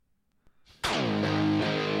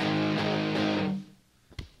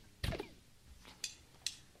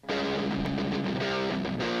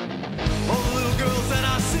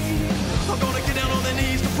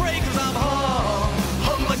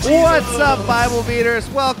What's up, Bible Beaters?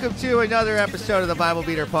 Welcome to another episode of the Bible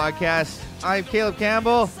Beater Podcast. I'm Caleb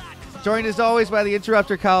Campbell, joined as always by the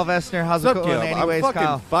interrupter, Kyle Vestner. How's it going anyways, I'm fucking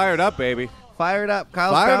Kyle? fired up, baby. Fired up.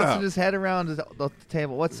 Kyle's Fired bouncing up. his head around the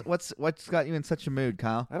table. What's got you in such a mood,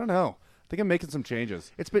 Kyle? I don't know. I think I'm making some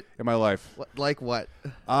changes It's been in my life. like what?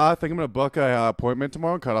 I think I'm going to book a appointment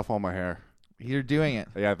tomorrow and cut off all my hair. You're doing it.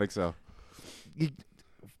 Yeah, I think so.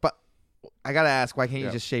 But I gotta ask, why can't you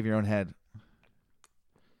Yeah. just shave your own head?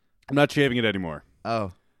 I'm not shaving it anymore.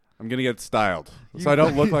 Oh. I'm going to get styled so I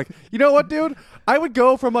don't look like... You know what, dude? I would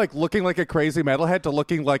go from like looking like a crazy metalhead to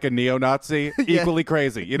looking like a neo-Nazi equally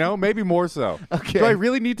crazy, you know? Maybe more so. Okay. Do I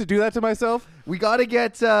really need to do that to myself? We gotta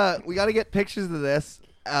get pictures of this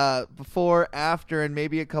before, after, and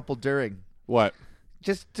maybe a couple during. What?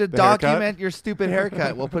 Just to The document haircut? your stupid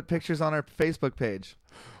haircut. We'll put pictures on our Facebook page.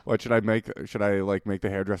 What should I make? Should I like make the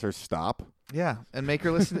hairdresser stop? Yeah, and make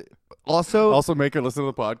her listen. Also, Also make her listen to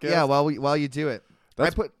the podcast? yeah, while you do it.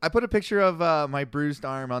 That's- I put a picture of my bruised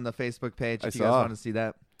arm on the Facebook page if you guys saw. want to see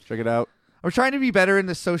that. Check it out. I'm trying to be better in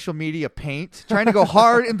the social media paint. Trying to go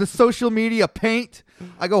hard in the social media paint.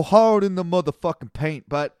 I go hard in the motherfucking paint,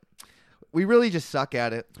 but we really just suck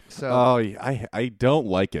at it. So Oh, I don't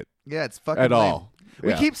like it yeah, it's fucking at lame. all. We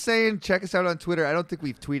Yeah. keep saying check us out on Twitter. I don't think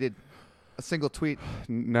we've tweeted a single tweet.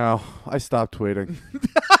 No, I stopped tweeting.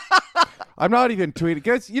 I'm not even tweeting.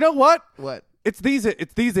 Guys, you know what? What? It's these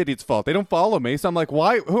idiots' fault. They don't follow me, so I'm like,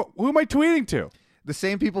 why? Who am I tweeting to? The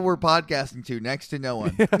same people we're podcasting to, next to no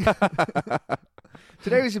one.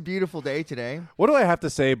 Today was a beautiful day today. What do I have to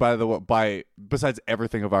say besides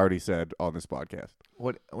everything I've already said on this podcast?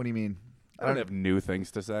 What do you mean? I don't have new things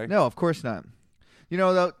to say. No, of course not. You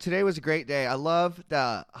know, though, today was a great day. I love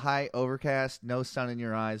the high overcast, no sun in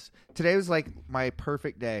your eyes. Today was like my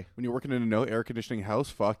perfect day. When you're working in a no air conditioning house,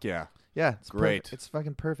 fuck yeah. Yeah, it's Great. Perfect. It's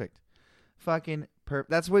fucking perfect. Fucking perfect.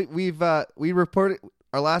 That's what we reported.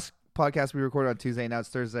 Our last podcast we recorded on Tuesday. Now it's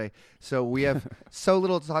Thursday, so we have so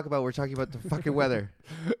little to talk about. We're talking about the fucking weather.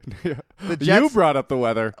 Yeah. The You Jets. brought up the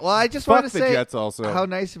weather. Well, I just Fuck want to the say Jets also. how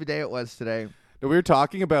nice of a day it was today. We were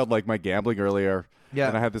talking about like my gambling earlier. Yeah.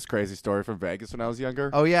 And I had this crazy story from Vegas when I was younger.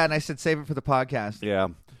 Oh yeah, and I said save it for the podcast. Yeah.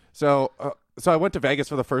 So I went to Vegas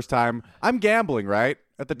for the first time. I'm gambling, right?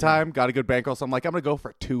 At the time, got a good bankroll, so I'm like, I'm going to go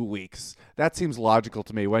for 2 weeks. That seems logical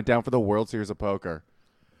to me. Went down for the World Series of Poker.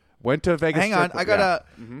 Went to Vegas. Hang on, Strip- I gotta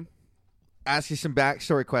Yeah. ask you some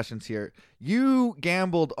backstory questions here. You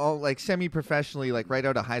gambled all like semi-professionally, like right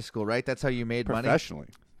out of high school, right? That's how you made money. Professionally.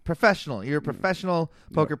 Professional. You're a professional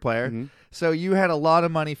poker player. Mhm. So you had a lot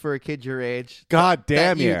of money for a kid your age. God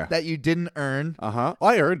damn, that you, yeah. that you didn't earn. Uh-huh.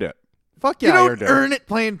 I earned it. Fuck yeah, you I don't earned it. earn it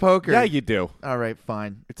playing poker. Yeah, you do. All right,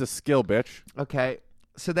 fine. It's a skill, bitch. Okay.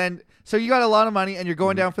 So you got a lot of money, and you're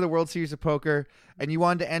going down for the World Series of Poker, and you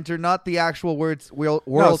wanted to enter not the actual World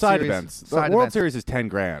No, side Series events. The side World events. Series is 10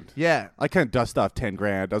 grand. Yeah. I couldn't dust off 10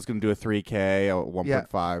 grand. I was going to do a 3K, a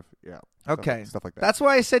 1.5. Yeah. Okay. Stuff like that. That's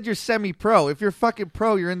why I said you're semi-pro. If you're fucking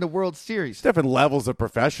pro, you're in the World Series. different levels of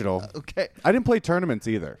professional. Okay. I didn't play tournaments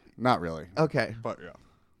either. Not really. Okay. But yeah.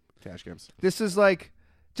 Cash games. This is like,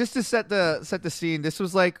 just to set the scene. This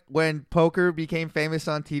was like when poker became famous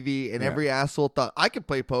on TV, and Yeah. every asshole thought I could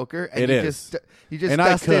play poker. And It you is. You just And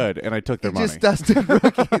dusted, I could, and I took their you money. just dusted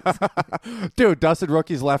rookies. Dude, dusted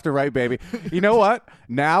rookies left and right, baby. You know what?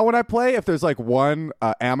 Now when I play, if there's like one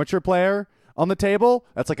amateur player on the table,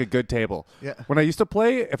 that's like a good table. Yeah. When I used to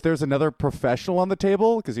play, if there's another professional on the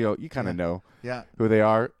table, because you kind of know Yeah. who they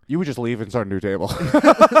are, you would just leave and start a new table.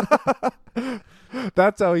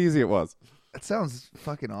 That's how easy it was. That sounds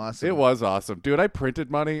fucking awesome. It was awesome, dude. I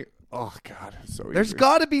printed money. Oh god, it's so easy. There's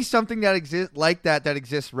got to be something that exists like that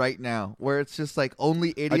exists right now, where it's just like only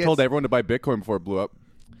idiots. I told everyone to buy Bitcoin before it blew up.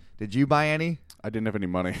 Did you buy any? I didn't have any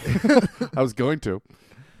money. I was going to.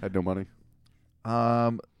 I had no money.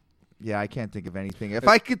 Yeah, I can't think of anything. If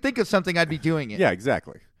I could think of something, I'd be doing it. Yeah,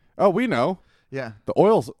 exactly. Oh, we know. Yeah. The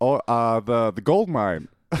oils, the gold mine.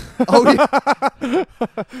 Oh, yeah.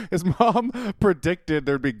 His mom predicted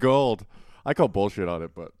there'd be gold. I call bullshit on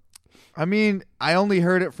it, but I mean, I only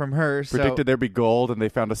heard it from her. predicted there'd be gold, and they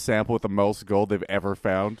found a sample with the most gold they've ever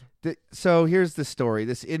found. So here's the story.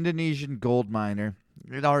 This Indonesian gold miner,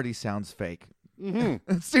 it already sounds fake. Mm-hmm.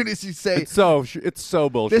 As soon as you say It's so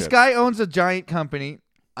bullshit. this guy owns a giant company.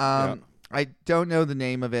 Yeah. I don't know the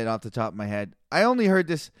name of it off the top of my head. I only heard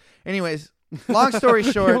this. Anyways, long story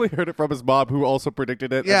He short. only heard it from his mom, who also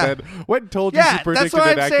predicted it. Yeah. And then went and told you Yeah, she predicted that's what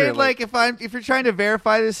it I'm accurately. saying. Like, if you're trying to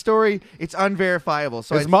verify this story, it's unverifiable.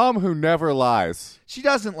 So his mom, who never lies. she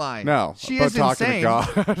doesn't lie. No, she but is talking to insane.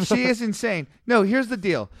 God. She is insane. No, here's the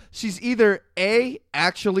deal. She's either A,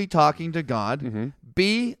 actually talking to God, Mm-hmm.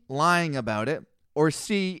 B, lying about it, or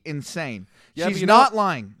C, insane. Yeah, but She's you not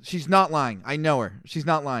lying. She's not lying. I know her. She's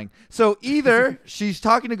not lying. So either she's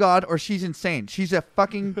talking to God or she's insane. She's a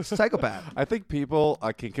fucking psychopath. I think people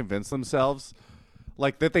can convince themselves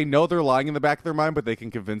like that they know they're lying in the back of their mind, but they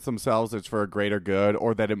can convince themselves it's for a greater good,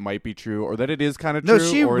 or that it might be true, or that it is kind of true. No,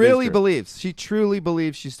 she or it is really true. believes. She truly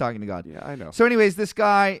believes she's talking to God. Yeah, I know. So anyways, this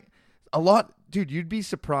guy, dude, you'd be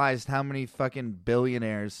surprised how many fucking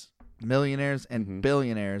billionaires, millionaires, and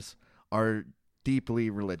billionaires are deeply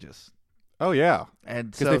religious. Oh yeah, And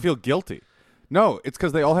because so they feel guilty. No, it's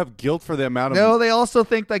because they all have guilt for the amount of. no, they also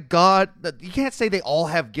think that God. You can't say they all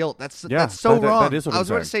have guilt. That's so that wrong. that is what I I'm was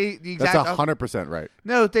going to saying. say the exact. That's 100% right.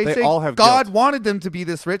 No, they say all have God guilt. wanted them to be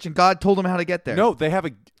this rich, and God told them how to get there. No, they have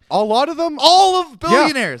a lot of them. all of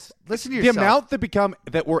billionaires. Listen to The yourself. amount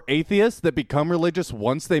that were atheists that become religious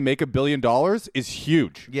once they make $1 billion is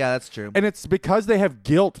huge. Yeah, that's true. And it's because they have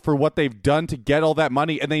guilt for what they've done to get all that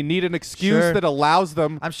money, and they need an excuse Sure. that allows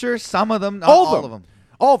them. I'm sure some of them, not all of them.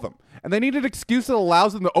 All of them. And they need an excuse that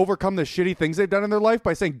allows them to overcome the shitty things they've done in their life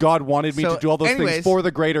by saying God wanted me So to do all those anyways, things for the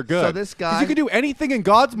greater good. so this 'Cause guy- you can do anything in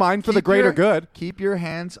God's mind for the Keep greater your- good. Keep your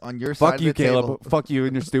hands on your side Fuck of you, the Caleb. table. Fuck you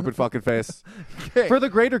and your stupid fucking face. Okay. For the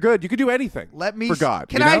greater good, you can do anything. Let me for God.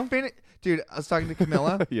 Can you I know? finish? Dude, I was talking to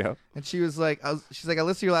Camilla. Yeah. And she was like, she's like, I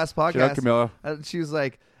listened to your last podcast. Shout out, Camilla. And she was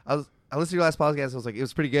like, I listened to your last podcast. I was like, it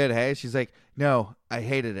was pretty good. Hey, she's like, no, I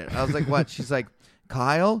hated it. I was like, what? She's like,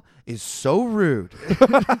 Kyle is so rude.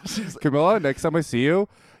 Camilla, next time I see you,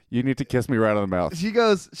 you need to kiss me right on the mouth. She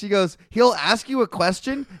goes, he'll ask you a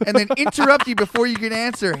question and then interrupt you before you can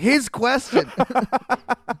answer his question.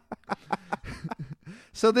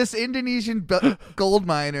 So this Indonesian gold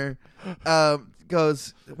miner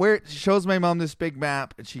shows my mom this big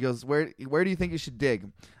map, and she goes, where do you think you should dig?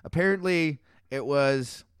 Apparently, it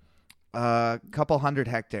was a couple hundred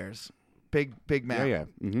hectares. Big map. Yeah.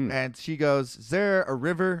 Mm-hmm. And she goes, is there a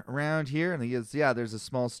river around here? And he goes, yeah, there's a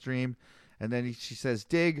small stream. And then she says,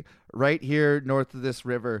 dig right here north of this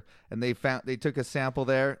river. And they took a sample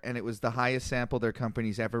there, and it was the highest sample their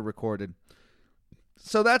company's ever recorded.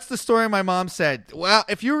 So that's the story my mom said. Well,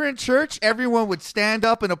 if you were in church, everyone would stand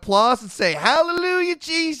up and applause and say, hallelujah,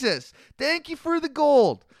 Jesus. Thank you for the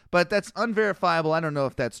gold. But that's unverifiable. I don't know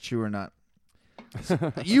if that's true or not.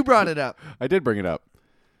 You brought it up. I did bring it up.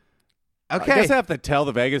 Okay. I guess I have to tell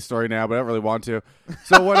the Vegas story now, but I don't really want to.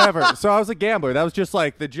 So whatever. So I was a gambler. That was just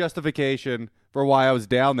like the justification for why I was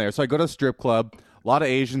down there. So I go to a strip club. A lot of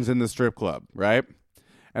Asians in the strip club, right?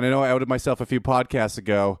 And I know I outed myself a few podcasts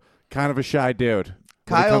ago. Kind of a shy dude.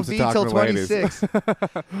 Kyle V till 26.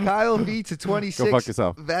 Kyle V to 26. Go fuck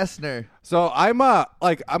yourself. Vesner. So I'm a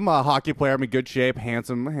hockey player. I'm in good shape,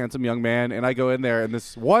 handsome young man, and I go in there and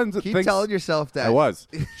this one Keep thinks telling yourself that. I was.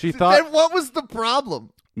 She thought Then what was the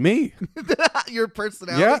problem? me. Your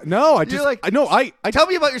personality? Yeah, no, I You're just like, I know I tell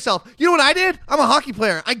me about yourself. You know what I did? I'm a hockey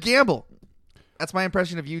player. I gamble. That's my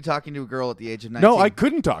impression of you talking to a girl at the age of 19. no, I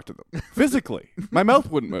couldn't talk to them physically. My mouth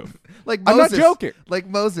wouldn't move. Like I'm Moses. not joking. Like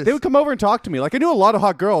Moses. They would come over and talk to me. Like I knew a lot of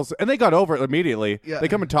hot girls, and they got over it immediately. Yeah. They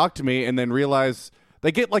come and talk to me, and then realize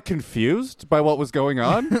they get like confused by what was going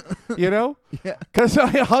on. You know? Yeah. Because I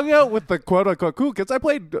hung out with the quote unquote cool kids. I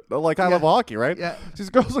played like high level hockey, right? Yeah. These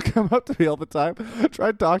girls would come up to me all the time, try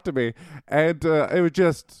and talk to me, and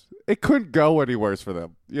it couldn't go any worse for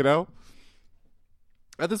them. You know?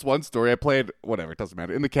 At this one story, I played whatever, it doesn't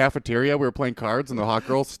matter. In the cafeteria, we were playing cards, and the hot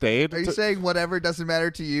girl stayed. Are you saying whatever doesn't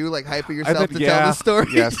matter to you, like hyping I yourself said, to tell the story?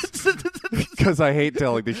 Yes. Because I hate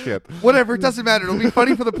telling this shit. Whatever, it doesn't matter. It'll be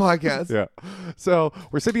funny for the podcast. Yeah. So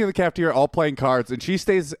we're sitting in the cafeteria all playing cards, and she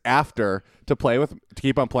stays after to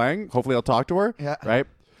keep on playing. Hopefully I'll talk to her. Yeah. Right?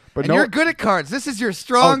 But And you're good at cards. This is your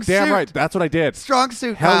strong suit. damn right. That's what I did. Strong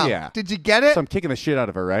suit. Hell Kyle. yeah. Did you get it? So I'm kicking the shit out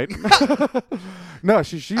of her, right? No,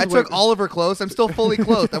 she's I took all of her clothes. I'm still fully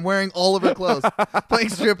clothed. I'm wearing all of her clothes. Playing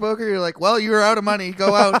strip poker, you're like, well, you're out of money.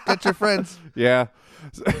 Go out, get your friends. Yeah.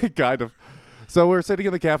 Kind of. So we're sitting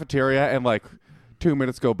in the cafeteria, and like 2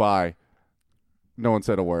 minutes go by. No one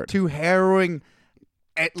said a word. Too harrowing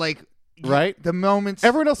at like Right? the moments.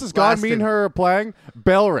 Everyone else is gone. Me lasted. and her are playing.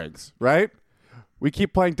 Bell rings, right? We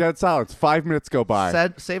keep playing dead silence. 5 minutes go by.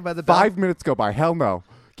 Saved by the Bell. 5 minutes go by. Hell no.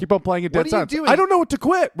 Keep on playing in What dead are you silence. doing? I don't know what to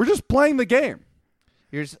quit. We're just playing the game.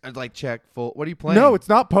 You're just like check full. What are you playing? No, it's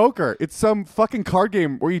not poker. It's some fucking card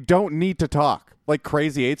game where you don't need to talk. Like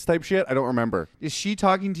Crazy Eights type shit. I don't remember. Is she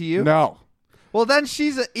talking to you? No. Well, then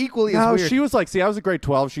she's equally No, as weird. she was like, see, I was in grade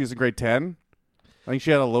 12. She was in grade 10. I think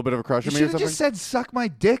she had a little bit of a crush You on me should or have something. just said "suck my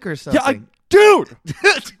dick" or yeah, something. dude!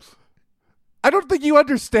 I don't think you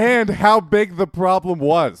understand how big the problem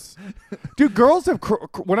was. Dude, girls have,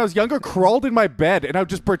 when I was younger, crawled in my bed, and I would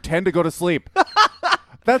just pretend to go to sleep.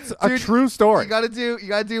 That's a Dude, true story. You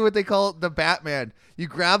gotta do what they call the Batman. You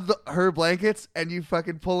grab her blankets and you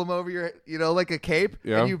fucking pull them over your, like a cape,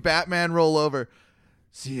 Yeah. and you Batman roll over.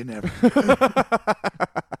 See you never.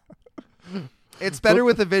 It's better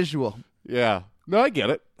with a visual. Yeah. No, I get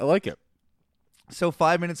it. I like it. So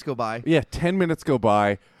 5 minutes go by. Yeah, 10 minutes go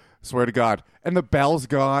by. Swear to God. And the bell's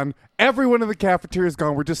gone. Everyone in the cafeteria is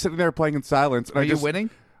gone. We're just sitting there playing in silence. And Are you winning?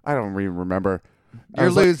 I don't even remember. I You're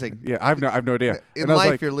was like- losing. yeah, I have no idea. In And I was life,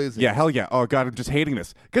 like, you're losing. Yeah, hell yeah. Oh, God, I'm just hating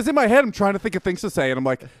this. Because in my head, I'm trying to think of things to say. And I'm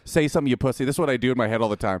like, say something, you pussy. This is what I do in my head all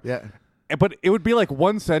the time. Yeah. But it would be like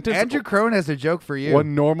one sentence. Andrew Crone has a joke for you.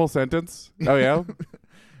 One normal sentence. Oh, yeah?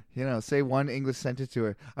 Say one English sentence to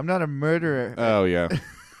her. I'm not a murderer. Oh, yeah.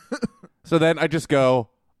 So then I just go,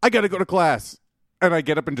 I got to go to class. And I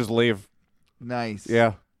get up and just leave. Nice.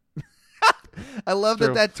 Yeah. I love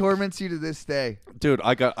True. that torments you to this day. Dude,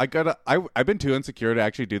 I've been too insecure to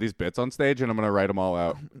actually do these bits on stage, and I'm gonna write them all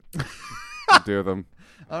out. Do them.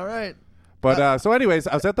 All right. But so, anyways,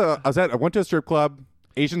 I went to a strip club.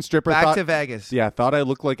 Asian stripper. Back thought, to Vegas. Yeah, thought I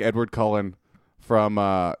looked like Edward Cullen from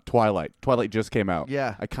Twilight. Twilight just came out.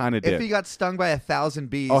 Yeah. I kind of If did. he got stung by 1,000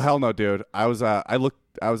 bees. Oh hell no, dude! I was a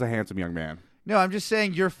handsome young man. No, I'm just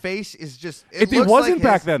saying your face is just. It looks wasn't like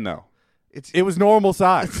back his. then though. It's It was normal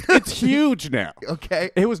size. It's huge now.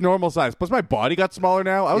 okay. It was normal size. Plus, my body got smaller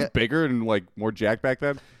now. I was Yeah. bigger and like more jacked back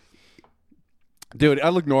then. Dude, I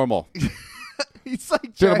look normal. He's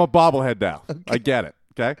like Dude, I'm a bobblehead now. I get it.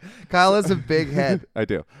 Okay, Kyle has a big head. I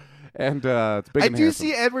do, and it's big. I and do handsome.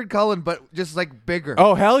 see Edward Cullen, but just like bigger.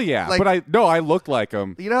 Oh hell yeah! Like- but I look like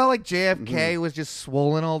him. You know how like JFK was just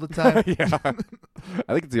swollen all the time? Yeah,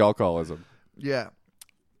 I think it's the alcoholism. Yeah.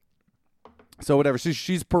 So whatever.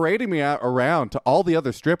 She's parading me around to all the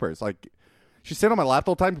other strippers. Like she's sitting on my lap the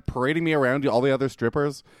whole time, parading me around to all the other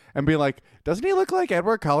strippers, and being like, "Doesn't he look like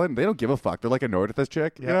Edward Cullen?" They don't give a fuck. They're like annoyed at this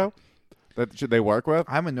chick, you Yeah. know, that they work with.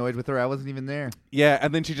 I'm annoyed with her. I wasn't even there. Yeah,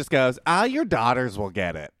 and then she just goes, your daughters will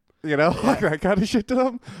get it. You know, like that kind of shit to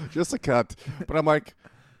them. Just a cut. But I'm like,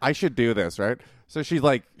 I should do this, right? So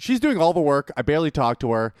she's doing all the work. I barely talk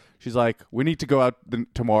to her. She's like, we need to go out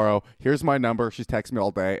tomorrow. Here's my number. She's texting me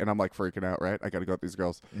all day, and I'm like freaking out, right? I got to go with these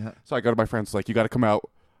girls. Yeah. So I go to my friends, like, you got to come out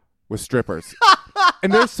with strippers.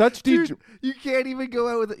 And they're such Dude, you can't even go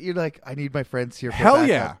out with it. You're like, I need my friends here. For hell backup.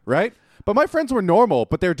 yeah, right? But my friends were normal,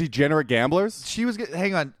 but they're degenerate gamblers. She was.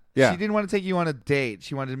 Hang on. Yeah. She didn't want to take you on a date.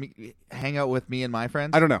 She wanted to hang out with me and my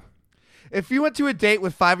friends. I don't know. If you went to a date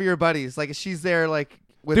with 5 of your buddies, like she's there, like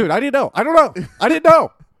with. Dude, I didn't know. I don't know. I didn't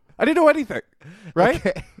know. I didn't know anything. Right?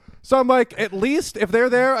 Okay. So I'm like, at least if they're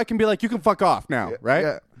there, I can be like, you can fuck off now, right?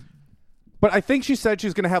 Yeah. But I think she said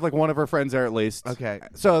she's going to have like one of her friends there at least. Okay.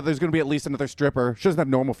 So there's going to be at least another stripper. She doesn't have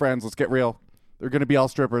normal friends. Let's get real. They're going to be all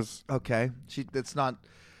strippers. Okay. It's not.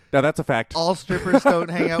 Now that's a fact. All strippers don't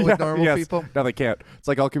hang out with normal yes. people. No, they can't. It's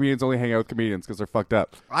like all comedians only hang out with comedians because they're fucked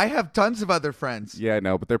up. I have tons of other friends. Yeah, I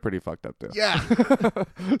know, but they're pretty fucked up too. Yeah.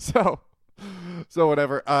 So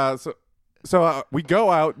whatever. So we go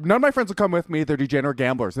out. None of my friends will come with me. They're degenerate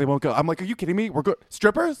gamblers. They won't go. I'm like, are you kidding me? We're good.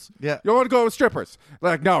 Strippers? Yeah. You want to go with strippers?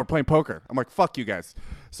 They're like, no, we're playing poker. I'm like, fuck you guys.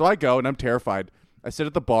 So I go, and I'm terrified. I sit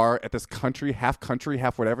at the bar at this country, half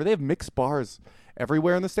whatever. They have mixed bars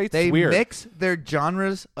everywhere in the States. They It's weird. mix their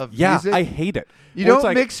genres of Yeah, music. I hate it. You Where it's don't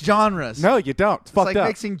like, mix genres. No, you don't. It's It's fucked like up.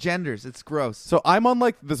 mixing genders. It's gross. So I'm on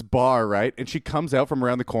like this bar, right? And she comes out from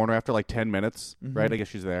around the corner after like 10 minutes, right? I guess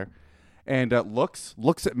she's there. And looks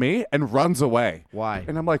at me and runs away. Why?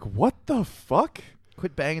 And I'm like, what the fuck?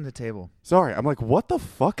 Quit banging the table. Sorry. I'm like, what the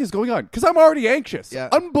fuck is going on? Because I'm already anxious. Yeah.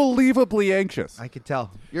 Unbelievably anxious. I could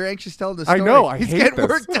tell. You're anxious telling the I story. know. I He's hate getting this.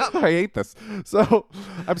 worked up. I hate this. So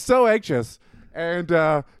I'm so anxious. And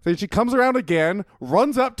then she comes around again,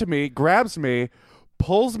 runs up to me, grabs me,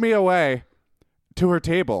 pulls me away to her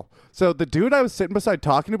table. So the dude I was sitting beside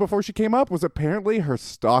talking to before she came up was apparently her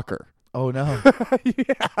stalker. Oh, no.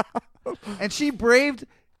 Yeah. And she braved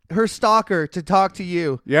her stalker to talk to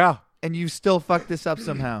you, Yeah. and you still fucked this up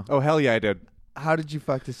somehow. Oh, hell yeah, I did. How did you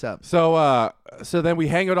fuck this up? So then we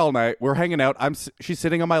hang out all night. We're hanging out. She's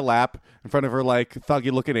sitting on my lap in front of her like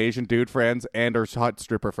thuggy looking Asian dude friends and her hot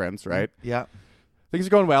stripper friends, right? Yeah. Things are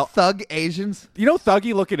going well. Thug Asians? You know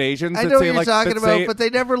thuggy looking Asians I that know what say you're like talking that about, say- but they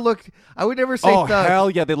never look. I would never say oh thug. hell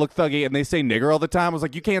yeah, they look thuggy and they say nigger all the time. I was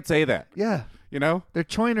like, you can't say that. Yeah. You know? They're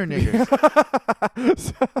choiner niggers.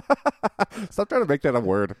 Stop trying to make that a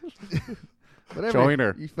word. Whatever.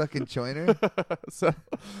 Choiner. You fucking choiner.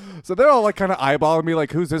 So they're all like kind of eyeballing me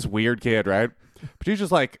like, who's this weird kid, right? But she's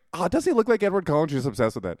just like, oh, does he look like Edward Cullen? She's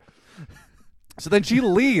obsessed with that. So then she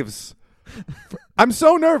leaves I'm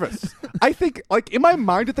so nervous. I think, like, in my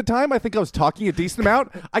mind at the time, I think I was talking a decent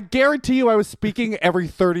amount. I guarantee you I was speaking every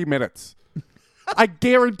 30 minutes. I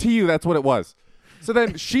guarantee you that's what it was. So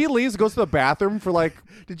then she leaves, goes to the bathroom for, like...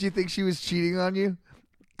 Did you think she was cheating on you?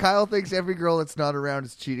 Kyle thinks every girl that's not around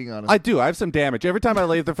is cheating on him. I do. I have some damage. Every time I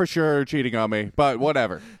leave, they're for sure cheating on me. But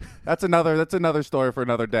whatever. That's another story for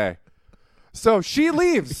another day. So she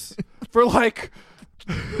leaves for, like...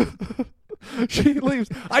 She leaves.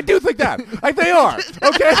 I do think that. They are.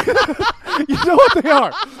 Okay? You know what they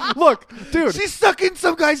are. Look, dude. She's sucking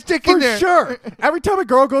some guy's dick in For there. sure. Every time a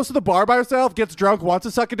girl goes to the bar by herself, gets drunk, wants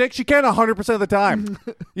to suck a dick, she can 100% of the time.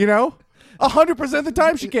 You know? 100% of the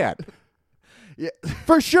time she can. Yeah.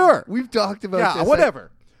 For sure. We've talked about Yeah, this.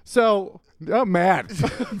 whatever. So, I'm mad.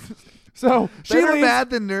 So, she Better leaves. mad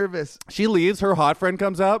than nervous. She leaves. Her hot friend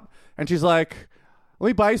comes up, and she's like, let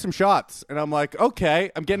me buy you some shots. And I'm like, okay.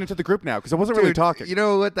 I'm getting into the group now because I wasn't really Dude, talking. You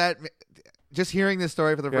know what just hearing this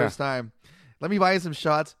story for the Yeah. first time, let me buy you some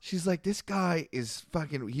shots. She's like, this guy is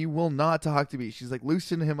fucking, he will not talk to me. She's like,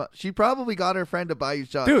 loosen him up. She probably got her friend to buy you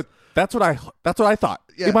shots. Dude, that's what I thought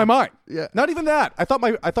Yeah. in my mind. Yeah. Not even that. I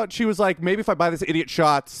thought she was like, maybe if I buy this idiot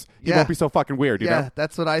shots, he Yeah. won't be so fucking weird, you yeah, know?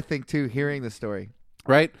 that's what I think too, hearing the story.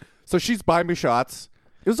 Right? So she's buying me shots.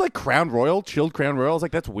 It was like Crown Royal, chilled Crown Royal. I was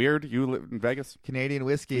like, that's weird. You live in Vegas? Canadian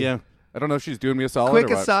whiskey. Yeah. I don't know if she's doing me a solid Quick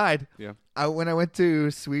or what. aside, Yeah. when I went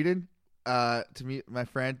to Sweden to meet my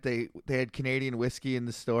friend, they had Canadian whiskey in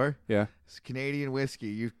the store. Yeah. It's Canadian whiskey.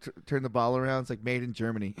 You turn the bottle around, it's like made in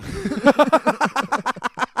Germany.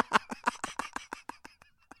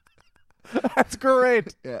 That's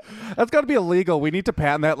great. Yeah. That's got to be illegal. We need to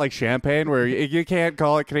patent that like champagne where you can't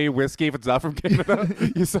call it Canadian whiskey if it's not from Canada.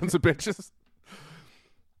 You sons of bitches.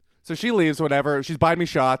 So she leaves, whatever. She's buying me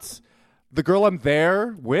shots. The girl I'm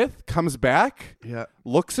there with comes back, Yeah.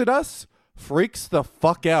 looks at us, freaks the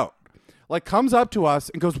fuck out. Like comes up to us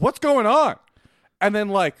and goes, "What's going on?" And then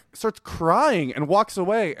like starts crying and walks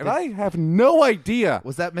away. And I have no idea.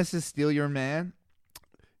 Was that Mrs. Steal Your Man?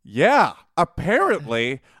 Yeah,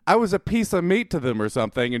 apparently I was a piece of meat to them or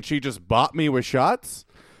something, and she just bought me with shots.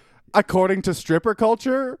 According to stripper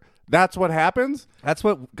culture, that's what happens. That's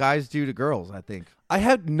what guys do to girls, I think. I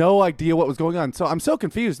had no idea what was going on, so I'm so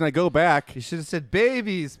confused, and I go back. You should have said,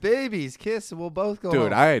 babies, kiss, and we'll both go Dude,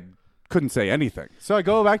 home. I couldn't say anything. So I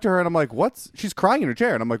go back to her, and I'm like, "What's?" She's crying in her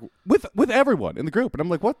chair, and I'm like, with everyone in the group, and I'm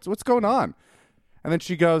like, "What's going on?" And then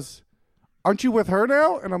she goes, "Aren't you with her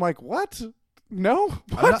now?" And I'm like, "What? No,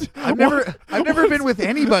 what? I've never been with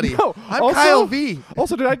anybody. No. I'm Also- Kyle V.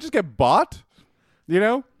 Also, did I just get bought? You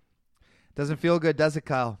know? Doesn't feel good, does it,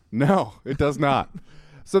 Kyle? No, it does not.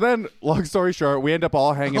 So then, long story short, we end up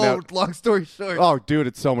all hanging out. Long story short. Oh, dude,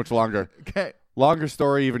 it's so much longer. Okay. Longer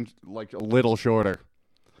story, even like a little shorter.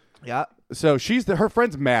 Yeah. So her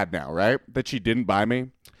friend's mad now, right? That she didn't buy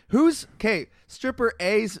me.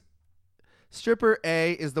 Stripper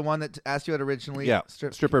A is the one that asked you out originally. Yeah,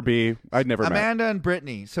 stripper B. I'd never met. Amanda and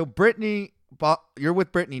Brittany. So Brittany, you're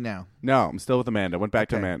with Brittany now. No, I'm still with Amanda. Went back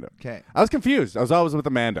to Okay. Amanda. Okay. I was confused. I was always with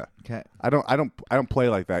Amanda. Okay. I don't play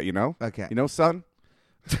like that, you know? Okay. You know, son?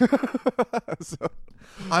 So,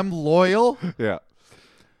 I'm loyal. yeah.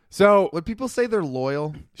 So When people say they're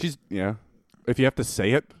loyal, she's if you have to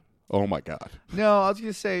say it, oh my god. no, I was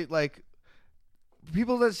gonna say like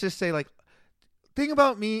people that just say like, thing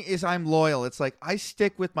about me is I'm loyal. It's like I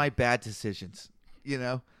stick with my bad decisions. You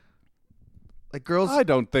know, like girls. I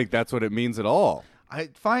don't think that's what it means at all. I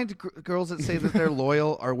find girls that say that they're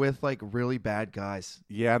loyal are with like really bad guys.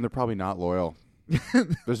 Yeah, and they're probably not loyal.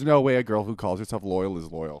 There's no way a girl who calls herself loyal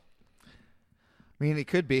is loyal. I mean, it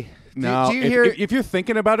could be. No, do you hear? if you're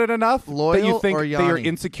thinking about it enough, that Loyal you think or that you're Yanni?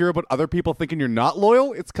 insecure about other people thinking you're not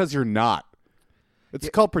loyal, it's because you're not. It's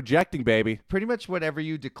called projecting, baby. Pretty much whatever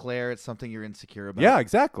you declare, it's something you're insecure about. Yeah,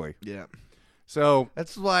 exactly. Yeah. So,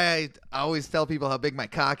 That's why I always tell people how big my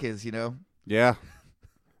cock is, you know? yeah.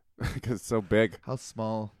 Because it's so big. How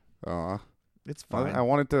small. Aw. It's fine. I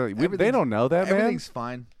wanted to. They Everything's- don't know that, man. Everything's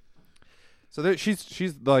fine. So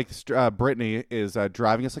she's like Brittany is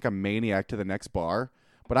driving us like a maniac to the next bar,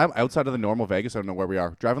 but I'm outside of the normal Vegas. I don't know where we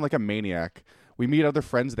are. Driving like a maniac. We meet other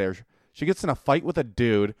friends there. She gets in a fight with a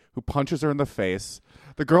dude who punches her in the face.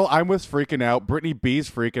 The girl I'm with's freaking out. Brittany B's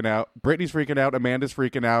freaking out. Brittany's freaking out. Amanda's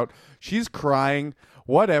freaking out. She's crying.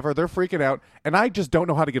 Whatever. They're freaking out, and I just don't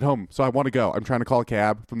know how to get home. So I want to go. I'm trying to call a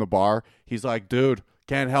cab from the bar. He's like, "Dude,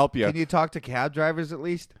 can't help you." Can you talk to cab drivers at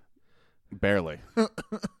least? Barely.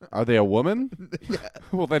 Are they a woman? Yeah.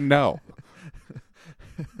 Well, then no.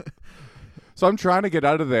 So I'm trying to get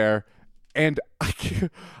out of there, and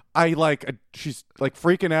I like she's like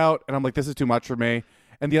freaking out, and I'm like, this is too much for me.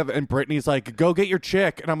 and Brittany's like, go get your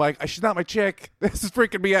chick. And I'm like, she's not my chick. This is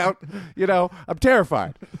freaking me out. I'm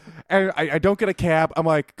terrified. And I don't get a cab. I'm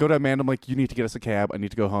like, go to Amanda. I'm like, you need to get us a cab. I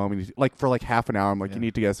need to go home. For like half an hour, I'm like, you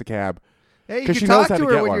need to get us a cab. Hey, you can talk to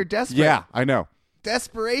her when you're desperate. Yeah, I know.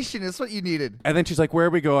 Desperation is what you needed. And then she's like, where are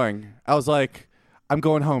we going? I was like, I'm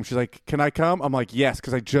going home. She's like, can I come? I'm like, yes,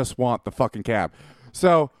 because I just want the fucking cab.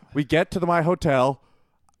 So we get to my hotel.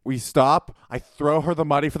 We stop. I throw her the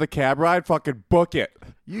money for the cab ride. Fucking book it.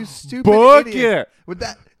 You stupid book idiot. it. With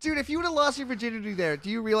that, dude, if you would have lost your virginity there, do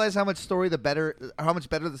you realize how much better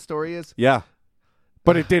the story is? Yeah,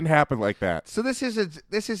 but it didn't happen like that. So this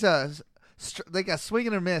is like a swing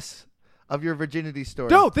and a miss of your virginity story.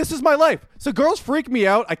 No, this is my life. So girls freak me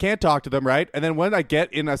out. I can't talk to them, right? And then when I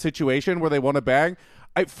get in a situation where they want to bang,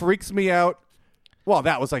 it freaks me out. Well,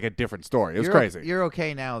 that was like a different story. It was crazy. You're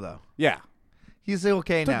okay now, though. Yeah. He's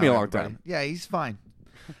okay now. Took me a long everybody. time. Yeah, he's fine.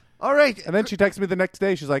 All right. And then she texted me the next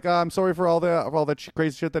day. She's like, I'm sorry for all that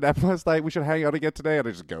crazy shit that happened last night. We should hang out again today. And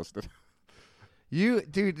I just ghosted.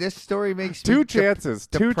 Dude, this story makes Two me chances.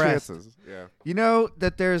 depressed. Yeah. You know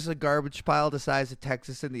that there's a garbage pile the size of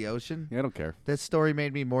Texas in the ocean? Yeah, I don't care. This story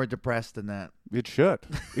made me more depressed than that. It should.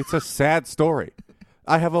 It's a sad story.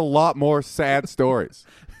 I have a lot more sad stories.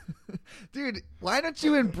 Dude, why don't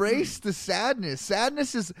you embrace the sadness?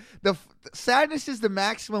 Sadness is the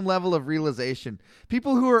maximum level of realization.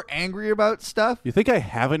 People who are angry about stuff, You think I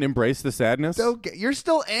haven't embraced the sadness? you're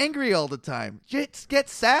still angry all the time. Just get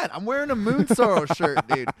sad. I'm wearing a Moon Sorrow shirt,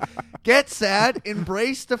 dude. Get sad.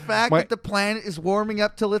 Embrace the fact that the planet is warming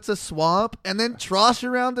up till it's a swamp, and then trosh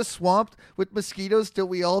around the swamp with mosquitoes till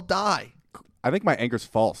we all die. I think my anger's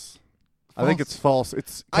false. I think it's false.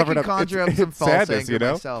 It's I covered can up. conjure it's, up some it's false sadness,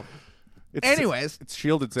 anger myself. Anyways, it's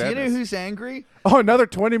shielded do you sadness. know who's angry? Oh, another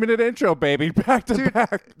 20-minute intro, baby. Back to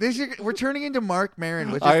back. We're turning into Mark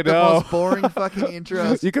Maron, which is I the know. most boring fucking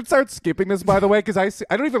intros. You could start skipping this, by the way, because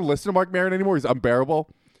I don't even listen to Mark Maron anymore. He's unbearable.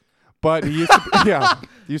 But he used to,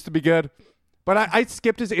 he used to be good. But I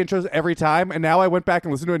skipped his intros every time, and now I went back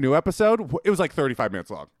and listened to a new episode. It was like 35 minutes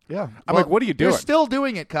long. Yeah. I'm like, what are you doing? You're still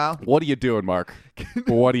doing it, Kyle. What are you doing, Mark?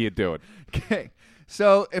 What are you doing? Okay.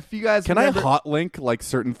 So if you guys Can remember, I hot link like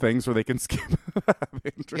certain things where they can skip the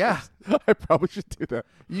intros? Yeah. I probably should do that.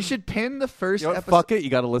 you should pin the first You know what? episode. Fuck it. You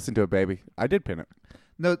got to listen to it, baby. I did pin it.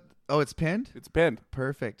 No. Oh, it's pinned? It's pinned.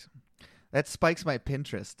 Perfect. That spikes my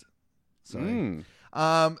Pinterest. Sorry.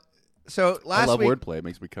 Mm. So I love week, wordplay. It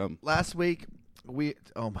makes me come. last week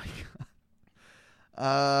oh my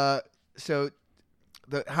god.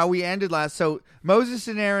 How we ended last. So Moses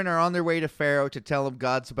and Aaron are on their way to Pharaoh to tell him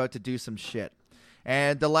God's about to do some shit.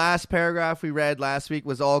 And the last paragraph we read last week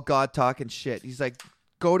was all God talking shit. He's like,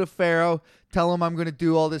 go to Pharaoh, tell him I'm going to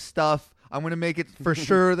do all this stuff. I'm going to make it for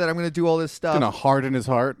sure that I'm going to do all this stuff. Going to harden his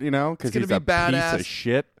heart, because It's gonna he's be a badass. piece of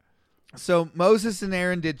shit. So Moses and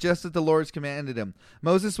Aaron did just as the Lord commanded him.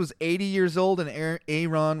 Moses was 80 years old and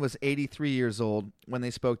Aaron was 83 years old when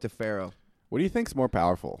they spoke to Pharaoh. What do you think's more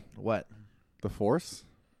powerful, What? the Force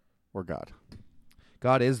or God?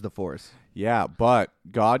 God is the force. Yeah, but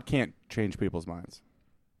God can't change people's minds.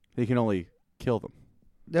 He can only kill them.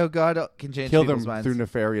 No, God can change Kill people's them minds. through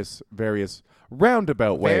various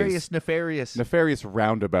roundabout ways. Various nefarious. Nefarious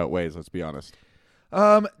roundabout ways, let's be honest.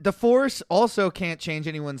 The force also can't change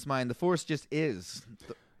anyone's mind. The force just is.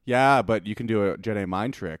 Yeah, but you can do a Jedi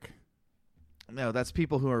mind trick. No, that's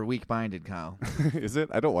people who are weak-minded, Kyle. Is it?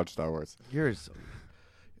 I don't watch Star Wars. Yours.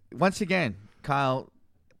 Once again, Kyle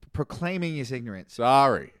proclaiming his ignorance.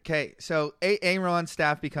 Sorry. Okay, so Aaron's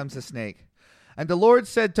staff becomes a snake. And the Lord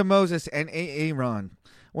said to Moses and Aaron,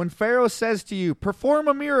 when Pharaoh says to you, perform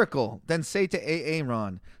a miracle, then say to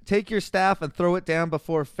Aaron, take your staff and throw it down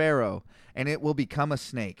before Pharaoh, and it will become a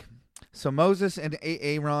snake. So Moses and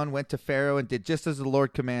Aaron went to Pharaoh and did just as the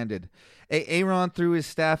Lord commanded. Aaron threw his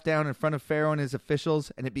staff down in front of Pharaoh and his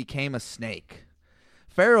officials, and it became a snake.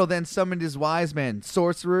 Pharaoh then summoned his wise men,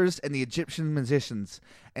 sorcerers, and the Egyptian magicians.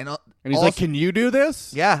 And he's like, can you do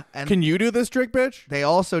this? Yeah. And can you do this trick, bitch? they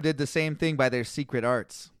also did the same thing by their secret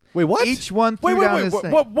arts. Wait, what? Each one threw down his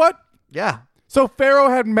thing. What? Yeah. So Pharaoh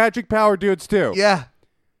had magic power dudes too? Yeah.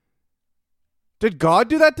 Did God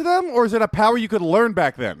do that to them? Or is it a power you could learn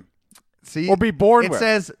back then? See? Or be born it with? It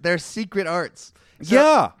says they're secret arts. So,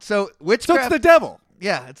 Yeah. So So witchcraft. it's the devil.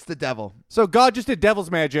 Yeah, it's the devil. So God just did devil's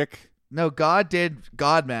magic. No, God did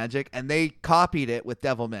God magic, and they copied it with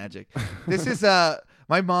devil magic. This is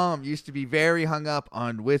my mom used to be very hung up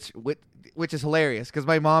on which is hilarious because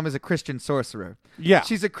my mom is a Christian sorcerer. Yeah.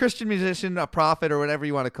 She's a Christian musician, a prophet, or whatever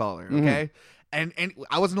you want to call her. Okay, And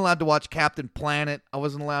I wasn't allowed to watch Captain Planet. I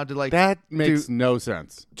wasn't allowed to That makes no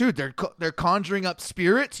sense. Dude, they're conjuring up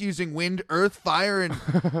spirits using wind, earth, fire,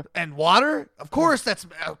 and water. Of course, that's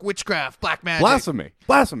witchcraft, black magic,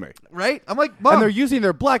 Blasphemy. right? I'm like, Mom. And they're using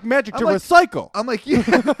their black magic to like- recycle. I'm like,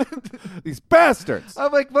 yeah. These bastards.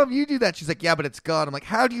 I'm like, Mom, you do that. She's like, yeah, but it's God. I'm like,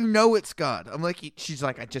 how do you know it's God? I'm like, she's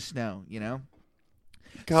like, I just know, you know.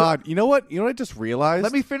 God, you know what? You know what I just realized?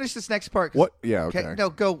 Let me finish this next part. What? Yeah, okay. No,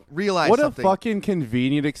 go realize What something. a fucking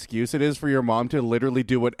convenient excuse it is for your mom to literally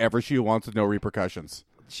do whatever she wants with no repercussions.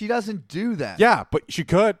 She doesn't do that. Yeah, but she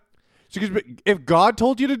could. She could. If God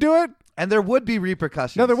told you to do it, And there would be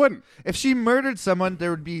repercussions. no, there wouldn't. If she murdered someone,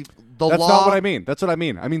 there would be the That's law. not what I mean. That's what I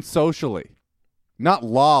mean. I mean socially, not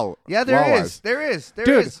law. Yeah, there law-wise. is. There is. There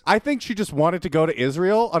Dude, is. I think she just wanted to go to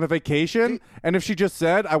Israel on a vacation, and if she just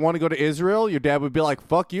said, I want to go to Israel, your dad would be like,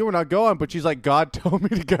 fuck you, we're not going. But she's like, God told me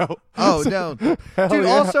to go. Oh, So- no. Hell Dude,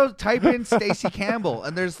 yeah. also type in Stacey Campbell,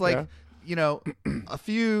 and there's like, Yeah. you know, a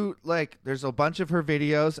few, like, there's a bunch of her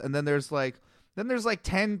videos, and then there's like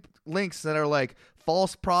 10 links that are like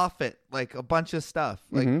false prophet, like a bunch of stuff.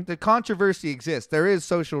 Like, Mm-hmm. the controversy exists. There is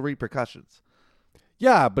social repercussions.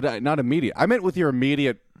 Yeah, but not immediate. I meant with your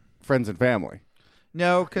immediate friends and family.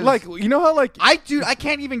 No, because Like, you know how, like, I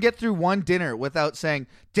can't even get through one dinner without saying,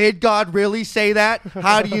 did God really say that?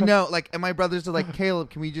 How do you know? Like, and my brothers are like, Caleb,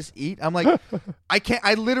 can we just eat? I'm like,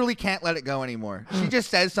 I literally can't let it go anymore. She just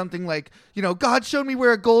says something like, you know, God showed me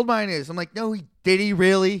where a gold mine is. I'm like, no, did he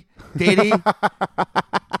really? Did he?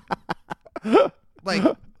 Like,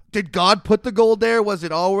 did God put the gold there? Was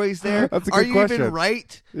it always there? That's a Are good you question. even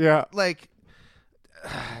right? yeah. Like,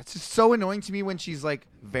 it's just so annoying to me when she's like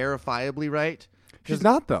verifiably right. She's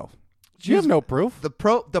not, though. You have she's- no proof. The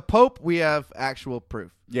Pope, we have actual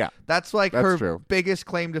proof. Yeah. That's like That's her true. biggest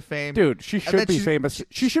claim to fame. Dude, she And should then be famous.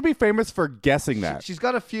 She should be famous for guessing that. She's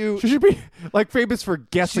got a few. She should be, like, famous for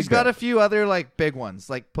guessing She's got that. a few other like big ones,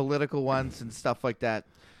 like political ones and stuff like that.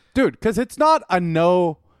 Dude, because it's not a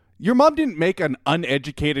no. Your mom didn't make an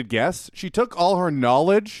uneducated guess. She took all her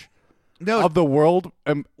knowledge No, of the world.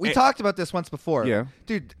 we talked about this once before. Yeah.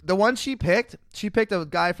 Dude, the one she picked a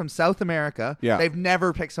guy from South America. Yeah. They've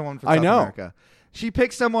never picked someone from I South know. America. She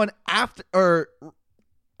picked someone after, or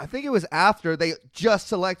I think it was after they just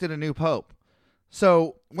selected a new pope.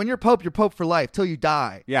 So when you're pope for life till you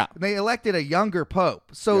die. Yeah. And they elected a younger pope.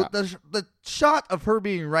 So Yeah. the shot of her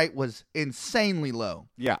being right was insanely low.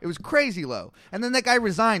 Yeah. It was crazy low. And then that guy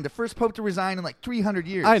resigned, the first pope to resign in like 300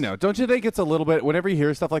 years. I know. Don't you think it's a little bit, whenever you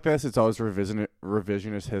hear stuff like this, it's always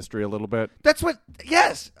revisionist history a little bit? That's what,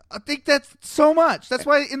 yes, I think that's so much. That's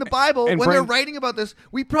why in the Bible, And when they're bring- writing about this,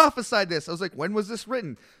 we prophesied this. I was like, when was this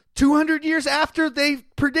written? 200 years after they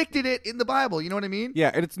predicted it in the Bible. You know what I mean?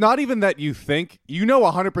 Yeah, and it's not even that you think, you know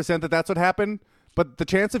 100% that that's what happened, but the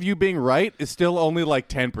chance of you being right is still only like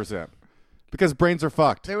 10%. Because brains are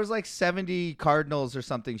fucked. There was like 70 cardinals or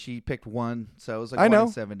something. She picked one, so it was like I 1 know. in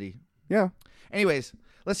 70. Yeah. Anyways,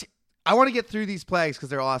 I want to get through these plagues because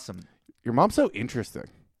they're awesome. Your mom's so interesting.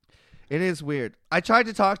 It is weird. I tried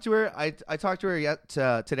to talk to her. I talked to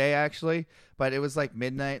her today, actually, but it was like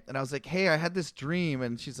midnight, and I was like, hey, I had this dream,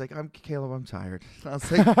 and she's like, Caleb, I'm tired. I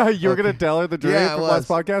was like, You were okay. going to tell her the dream Yeah, I from last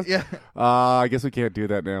was. podcast? Yeah. I guess we can't do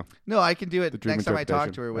that now. No, I can do The it dream next time I talk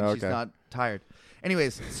interpretation. to her when Oh, she's okay. not tired.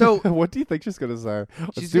 Anyways, so What do you think she's going to say?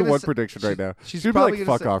 Let's She's do gonna one say- prediction right now. she's She'll be probably like,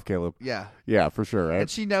 gonna fuck say- off, Caleb. yeah, Yeah, for sure, right? and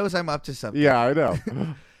she knows I'm up to something. Yeah, I know.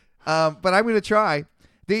 But I'm going to try.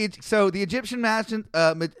 The Egyptian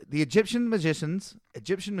magicians.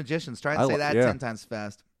 Try and I say li- that yeah. 10 times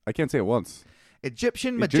fast. I can't say it once.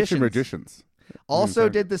 Egyptian Egyptian magicians magicians. also sorry.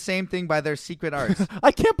 did the same thing by their secret arts.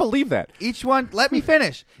 I can't believe that. Each one, let me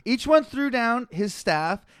finish. Each one threw down his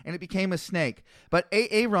staff, and it became a snake. But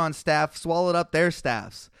Aaron's staff swallowed up their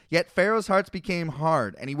staffs. Yet Pharaoh's hearts became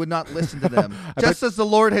hard, and he would not listen to them, just as the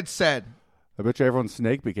Lord had said. I bet you everyone's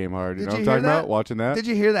snake became hard. You Did know you what I'm hear talking that? about? Watching that? Did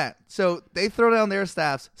you hear that? So they throw down their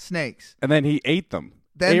staffs, snakes. And then he ate them.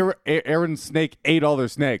 Then- Aaron's snake ate all their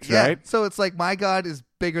snakes, Yeah. right? So it's like my God is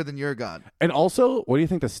bigger than your God. And also, what do you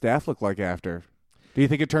think the staff looked like after? Do you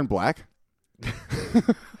think it turned black?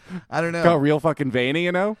 I don't know. Got real fucking veiny,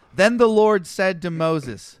 you know? Then the Lord said to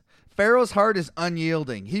Moses, Pharaoh's heart is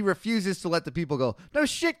unyielding. He refuses to let the people go. No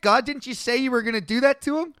shit, God, didn't you say you were going to do that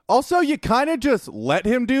to him? Also, you kind of just let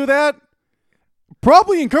him do that.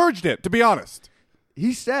 Probably encouraged it, to be honest.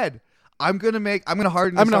 He said, I'm going to harden I'm his going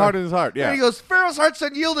to heart. harden his heart, yeah. And he goes, Pharaoh's heart's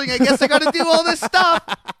unyielding. I guess I got to do all this stuff.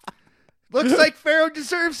 Looks like Pharaoh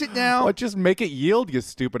deserves it now. Well, just make it yield, you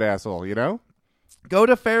stupid asshole, you know? Go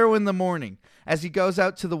to Pharaoh in the morning as he goes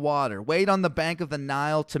out to the water. Wait on the bank of the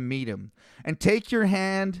Nile to meet him. And take your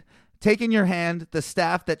hand Take in your hand the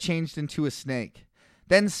staff that changed into a snake.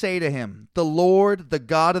 Then say to him, the Lord, the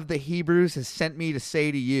God of the Hebrews, has sent me to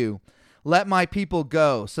say to you, let my people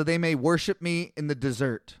go, so they may worship me in the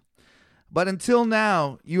desert. But until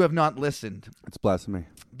now, you have not listened. It's blasphemy.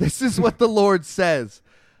 This is what the Lord says.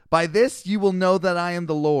 By this, you will know that I am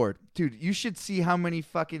the Lord. Dude, you should see how many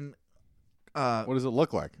fucking... What does it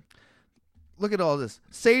look like? Look at all this.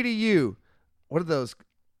 Say to you, what are those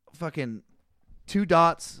fucking 2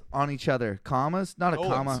 dots on each other? Commas? Not a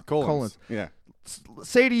comma. Colons. Yeah.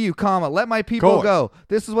 Say to you, comma, let my people Colons. go.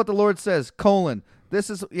 This is what the Lord says, colon. This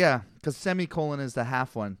is, yeah, because semicolon is the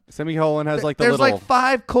half one. Semicolon has like the There's little... like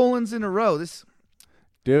 5 colons in a row.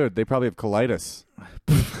 Dude, they probably have colitis.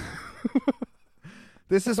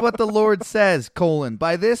 This is what the Lord says, colon.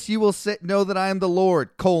 By this you will know that I am the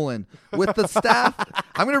Lord, colon. With the staff,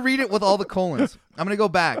 I'm going to read it with all the colons. I'm going to go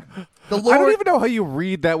back. The Lord, I don't even know how you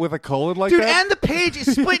read that with a colon like dude, that. and the page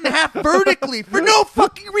is split in half vertically for no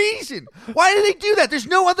fucking reason. Why do they do that? There's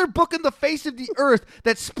no other book on the face of the earth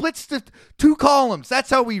that splits the 2 columns. That's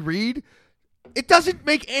how we read. It doesn't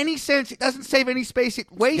make any sense. It doesn't save any space.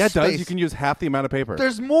 It wastes Yeah, it does. space. You can use half the amount of paper.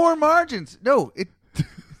 There's more margins. No, it...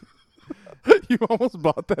 You almost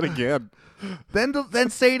bought that again. Then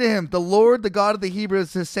say to him, the Lord, the God of the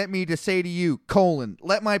Hebrews, has sent me to say to you, colon,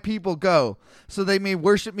 let my people go, so they may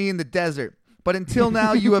worship me in the desert. But until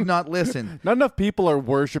now you have not listened. Not enough people are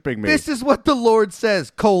worshiping me. This is what the Lord says,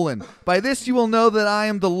 colon. By this you will know that I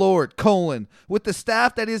am the Lord, colon. With the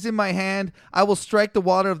staff that is in my hand, I will strike the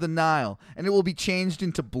water of the Nile, and it will be changed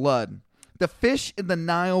into blood. The fish in the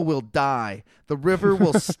Nile will die. The river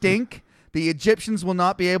will stink. The Egyptians will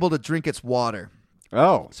not be able to drink its water.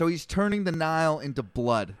 Oh. So he's turning the Nile into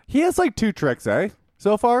blood. He has like 2 tricks, eh?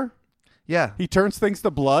 So far? Yeah. He turns things to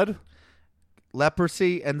blood?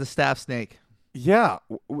 Leprosy and the staff snake. Yeah.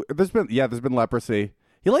 There's been leprosy.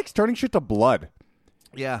 He likes turning shit to blood.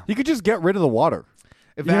 Yeah. He could just get rid of the water.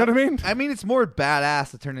 You know what I mean? I mean, it's more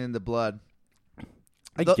badass to turn it into blood.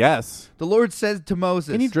 I guess. The Lord said to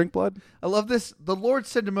Moses. Can you drink blood? I love this. The Lord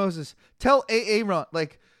said to Moses, tell Aaron,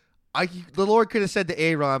 the Lord could have said to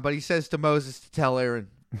Aaron, but he says to Moses to tell Aaron.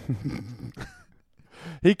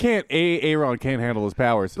 Aaron can't handle his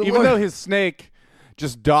powers. The Even Lord- though his snake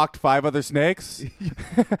just docked 5 other snakes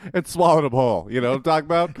and swallowed them whole. You know what I'm talking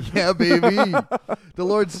about? Yeah, baby. The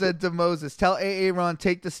Lord said to Moses, tell Aaron,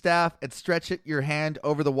 take the staff and stretch it your hand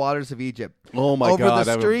over the waters of Egypt. Oh, my over God.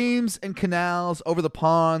 the streams and canals, over the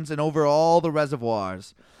ponds, and over all the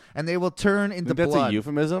reservoirs. And they will turn into That's blood. a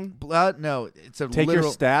euphemism? Blood? No, it's a Take literal...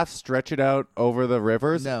 your staff, stretch it out over the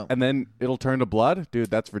rivers, No. and then it'll turn to blood? Dude,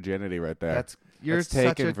 that's virginity right there. You're That's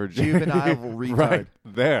such taking a virginity. juvenile retard. Right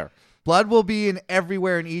there. Blood will be in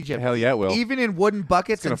everywhere in Egypt. Hell yeah, it will. Even in wooden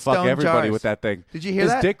buckets It's going and to fuck stone everybody jars. with that thing. Did you hear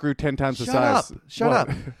His that? dick grew 10 times the Shut size. up. Shut What?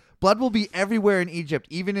 up. Blood will be everywhere in Egypt,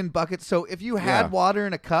 even in buckets. So if you had Yeah. water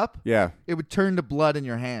in a cup, Yeah. it would turn to blood in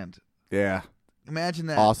your hand. Yeah. Imagine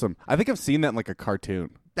that. Awesome. I think I've seen that in like a cartoon.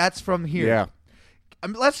 That's from here. Yeah.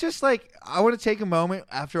 Let's just I want to take a moment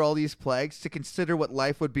after all these plagues to consider what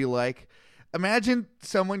life would be like. Imagine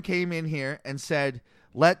someone came in here and said,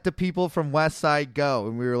 let the people from West Side go.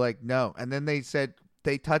 And we were like, no. And then they said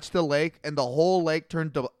they touched the lake and the whole lake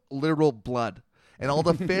turned to literal blood. And all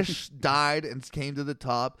the fish died and came to the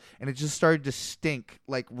top. And it just started to stink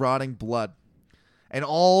like rotting blood. And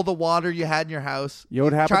all the water you had in your house. You know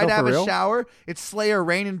what happened Try to though, have for a real? shower. It's Slayer,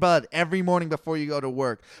 Rain and Blood every morning before you go to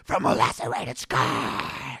work. From a lacerated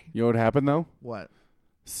sky. You know what happened though? What?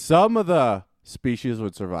 Some of the species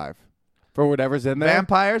would survive. For whatever's in there.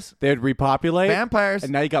 Vampires? They'd repopulate. Vampires.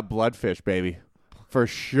 And now you got bloodfish, baby. For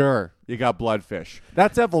sure. You got bloodfish.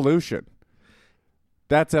 That's evolution.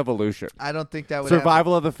 That's evolution. I don't think that would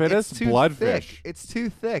Survival of the happen. fittest, It's too bloodfish. thick. It's too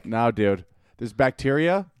thick. No, dude. There's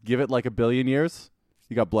bacteria. Give it like 1 billion years.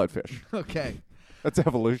 You got bloodfish. Okay. That's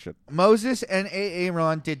evolution. Moses and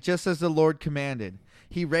Aaron did just as the Lord commanded.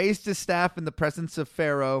 He raised his staff in the presence of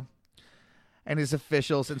Pharaoh and his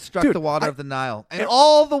officials and struck Dude, the water of the Nile. And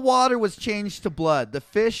all the water was changed to blood. The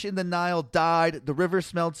fish in the Nile died. The river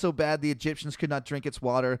smelled so bad the Egyptians could not drink its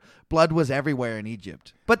water. Blood was everywhere in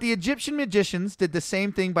Egypt. But the Egyptian magicians did the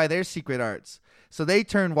same thing by their secret arts. So they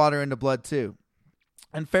turned water into blood too.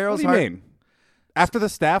 And What Pharaoh's do you heart... mean? After the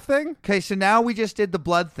staff thing? Okay, so now we just did the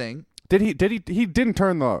blood thing. Did he didn't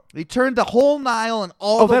turn the He turned the whole Nile and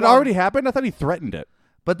all Oh, the that water. already happened? I thought he threatened it.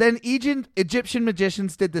 But then Egyptian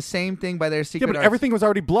magicians did the same thing by their Yeah, secret but arts. everything was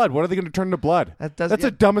already blood. What are they going to turn to blood? That does- That's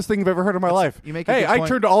yeah. the dumbest thing I've ever heard in my life. you make a Hey, good I point.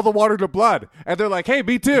 turned all the water to blood. And they're like, hey,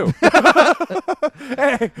 me too.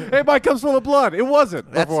 hey, my cup's full of blood. It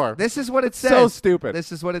wasn't before. This is what it says. So stupid.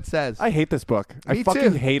 This is what it says. I hate this book. I Me fucking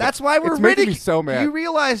too. hate it. That's why we're It's making me ridiculous. so mad. You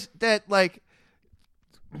realize that like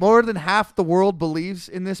more than half the world believes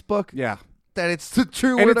in this book. Yeah. That it's the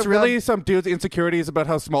true And word it's of really God. some dude's insecurities about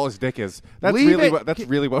how small his dick is. That's Leave really it. what. That's Can-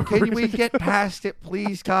 really what. Can we're we reading. get past it,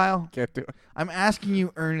 please, Kyle? Can't do it. I'm asking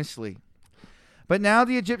you earnestly. But now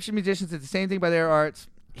the Egyptian magicians did the same thing by their arts.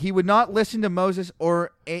 He would not listen to Moses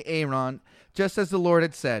or Aaron, just as the Lord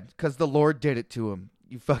had said, because the Lord did it to him.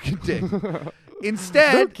 You fucking did. No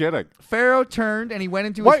Instead, kidding. Pharaoh turned and he went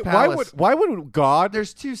into Why? his palace. Why would God?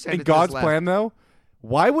 There's 2 in sentences God's left. plan, though,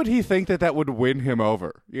 why would he think that would win him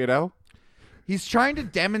over? You know. He's trying to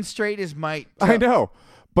demonstrate his might. I know,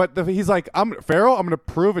 but he's like, Pharaoh. I'm going to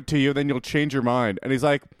prove it to you, then you'll change your mind. And he's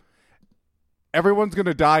like, everyone's going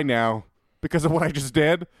to die now because of what I just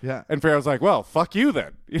did. Yeah. And Pharaoh's like, well, fuck you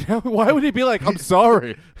then. You know, why would he be like, I'm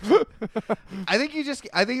sorry? I think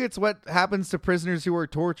it's what happens to prisoners who are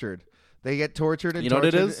tortured. They get tortured and You know what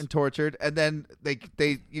it tortured is? and tortured, and then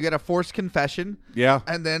you get a forced confession, Yeah.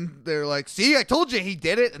 and then they're like, "See, I told you he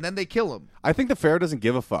did it," and then they kill him. I think the Pharaoh doesn't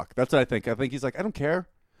give a fuck. That's what I think. I think he's like, I don't care.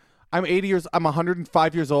 I'm 80 years. I'm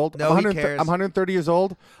 105 years old. No, I'm he cares. I'm 130 years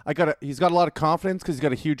old. He's got a lot of confidence because he's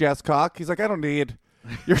got a huge ass cock. He's like, I don't need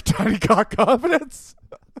your tiny cock confidence.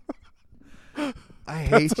 I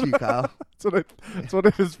hate you, Kyle. That's what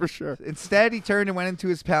it is for sure. Instead, he turned and went into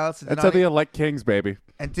his palace and That's how they elect kings, baby.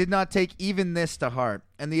 did not take even this to heart.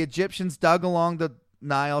 And the Egyptians dug along the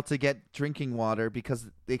Nile to get drinking water because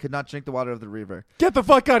they could not drink the water of the river. Get the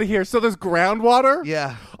fuck out of here. So there's groundwater?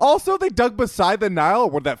 Yeah, Also, they dug beside the Nile.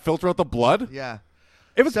 Would that filter out the blood? yeah.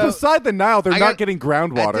 If it's So, beside the Nile, they're I not got- getting At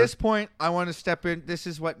groundwater. this point, I want to step in. This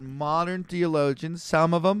is what modern theologians,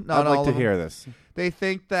 some of them, not I'd all like to of them, hear this. they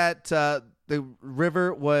think that the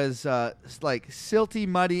river was like silty,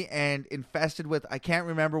 muddy, and infested with, I can't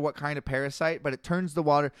remember what kind of parasite, but it turns the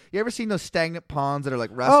water. You ever seen those stagnant ponds that are like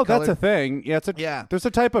rust Oh, colored? that's a thing. Yeah, Yeah. There's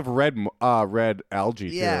a type of red algae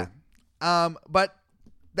Yeah. too. But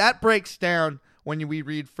that breaks down when we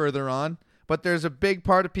read further on. But there's a big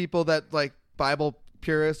part of people that like Bible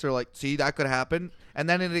purists are like, see, that could happen. And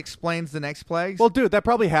then it explains the next plagues. Well, dude, that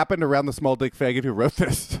probably happened around the small dick faggot who wrote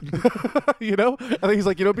this. You know? I think he's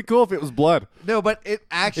like, it'd be cool if it was blood. no, but it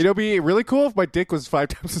actually. It'd be really cool if my dick was 5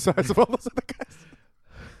 times the size of all those other guys.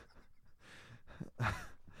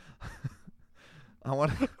 I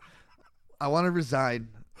want to resign.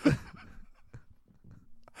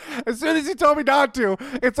 As soon as he told me not to,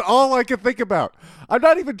 it's all I can think about. I'm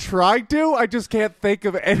not even trying to. I just can't think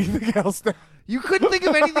of anything else now. You couldn't think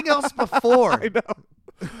of anything else before. I know.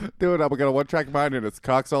 Dude, I'm going to one-track mind and it's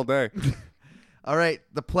cocks all day. All right,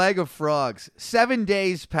 the plague of frogs. 7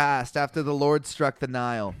 days passed after the Lord struck the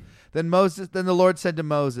Nile. Then the Lord said to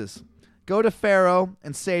Moses, "Go to Pharaoh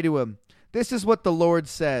and say to him, 'This is what the Lord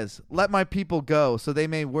says: Let my people go, so they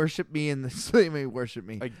may worship me, and so they may worship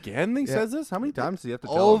me.'" Again, he Yeah. says this? How many times do you have to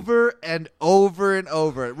tell him? Over and over and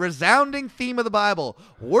over. Resounding theme of the Bible: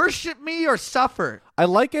 worship me or suffer. I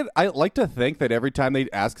like it. I like to think that every time they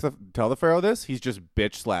tell the Pharaoh this, he's just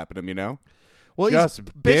bitch slapping him, you know? Well, Just he's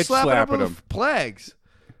bitch slapping slapping him him. with plagues.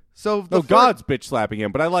 So No, God's bitch slapping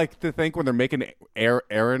him. But I like to think when they're making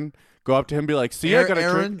Aaron go up to him and be like, see, I got a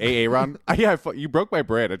Aaron? trick. Aaron. Yeah, you broke my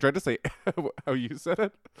brain. I tried to say how you said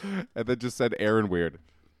it, and then just said Aaron weird.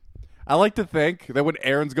 I like to think that when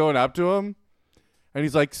Aaron's going up to him, and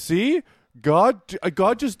he's like, see, God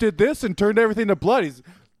just did this and turned everything to blood.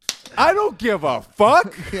 I don't give a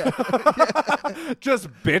fuck. Just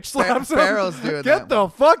bitch slaps him. Pharaoh's doing Get that. the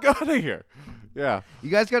fuck out of here. Yeah. You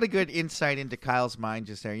guys got a good insight into Kyle's mind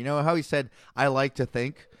just there. You know how he said, "I like to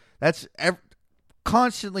think"? That's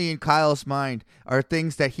constantly in Kyle's mind are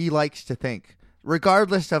things that he likes to think,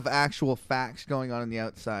 regardless of actual facts going on the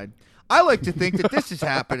outside. I like to think that this is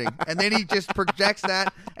happening, and then he just projects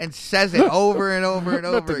that and says it over and over and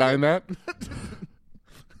Not over denying again. that.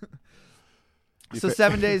 So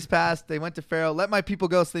 7 days passed. They went to Pharaoh. "Let my people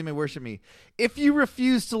go so they may worship me. If you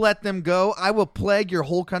refuse to let them go, I will plague your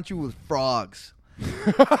whole country with frogs."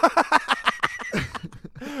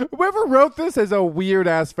 Whoever wrote this has a weird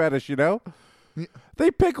ass fetish, you know?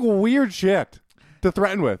 They pick weird shit to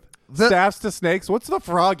threaten with. Staffs to snakes. What's the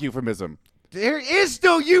frog euphemism? There is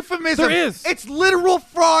no euphemism. There is. It's literal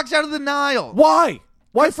frogs out of the Nile. Why?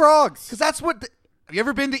 Why frogs? Because that's what. Have you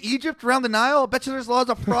ever been to Egypt around the Nile? I bet you there's lots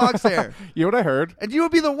of frogs there. You know what I heard? And you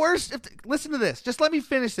would be the worst. Listen to this. Just let me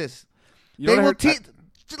finish this. You know what I heard?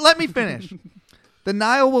 Let me finish. The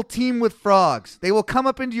Nile will teem with frogs. They will come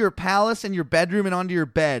up into your palace and your bedroom and onto your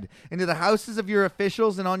bed, into the houses of your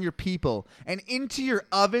officials and on your people, and into your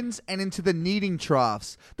ovens and into the kneading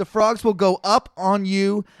troughs. The frogs will go up on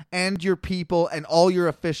you and your people and all your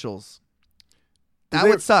officials. That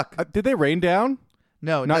would suck. Did they rain down?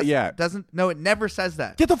 No, Not yet. No, it never says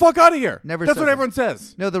that. Get the fuck out of here. Never That's says what that. everyone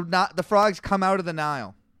says. No, the frogs come out of the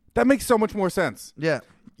Nile. That makes so much more sense. Yeah,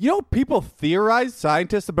 You know, people theorize,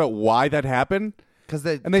 scientists, about why that happened. because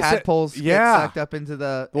the And they said- tadpoles get yeah. sucked up into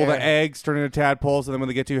the Well, air. the eggs turn into tadpoles, and then when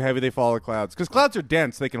they get too heavy, they fall in clouds. Because clouds are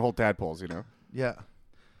dense, they can hold tadpoles, you know? Yeah.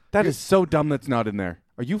 That is so dumb that's not in there.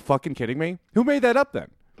 Are you fucking kidding me? Who made that up then?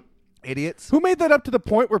 Idiots. Who made that up to the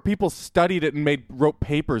point where people studied it and wrote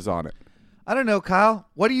papers on it? I don't know, Kyle.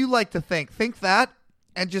 What do you like to think? Think that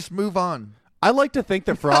and just move on. I like to think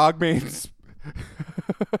that frog means...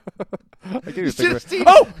 I can't even think should've of it. seen-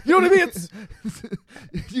 Oh, you know what I mean? It's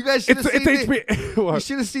You guys should it's have seen HP. You What?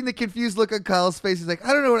 should have seen the confused look on Kyle's face. He's like,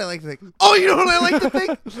 I don't know what I like to think. Oh, you know what I like to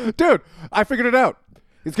think? Dude, I figured it out.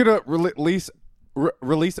 He's gonna release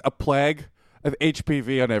a plague of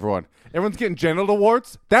HPV on everyone. Everyone's getting genital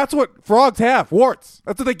warts. That's what frogs have. Warts.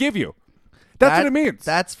 That's what they give you. That's what it means.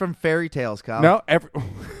 That's from fairy tales, Kyle. No,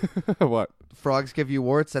 what? Frogs give you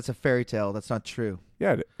warts. That's a fairy tale. That's not true.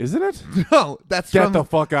 Yeah, isn't it? No, that's Get from the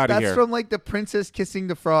fuck outta That's here. from like the princess kissing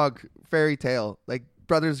the frog fairy tale, like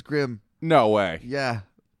Brothers Grimm. No way. Yeah.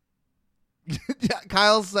 Yeah,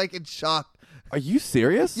 Kyle's like in shock. Are you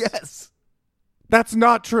serious? Yes, That's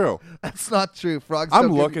not true. that's not true. Frogs. I'm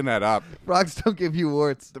don't give looking that up. you, frogs don't give you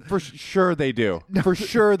warts. For sure they do. For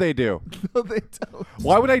sure they do. No, they don't.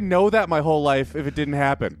 Why would I know that my whole life if it didn't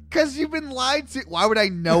happen? Because you've been lied to. Why would I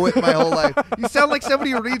know it my whole life? You sound like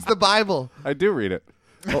somebody who reads the Bible. I do read it.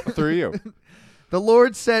 Well, through you. The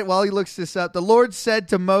Lord said, while he looks this up, the Lord said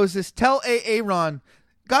to Moses, tell Aaron.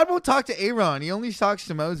 God won't talk to Aaron. He only talks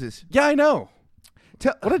to Moses. Yeah, I know.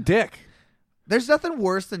 Tell, What a dick. there's nothing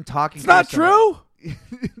worse than talking It's to not someone. true.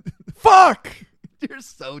 Fuck. You're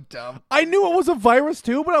so dumb. I knew it was a virus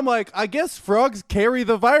too, but I'm like, I guess frogs carry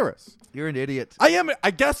the virus. You're an idiot.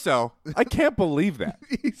 I guess so. I can't believe that.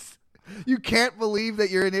 You can't believe that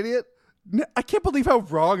you're an idiot? I can't believe how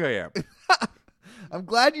wrong I am. I'm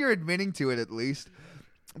glad you're admitting to it at least.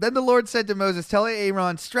 Then the Lord said to Moses, tell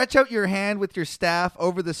Aaron, stretch out your hand with your staff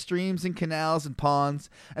over the streams and canals and ponds,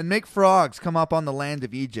 and make frogs come up on the land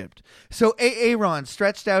of Egypt. So Aaron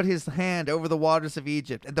stretched out his hand over the waters of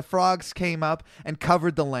Egypt, and the frogs came up and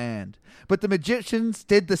covered the land. But the magicians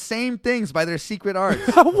did the same things by their secret arts.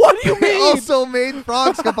 What do you They mean? also made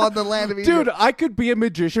frogs come on the land of Egypt. Dude, I could be a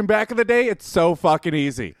magician back in the day. It's so fucking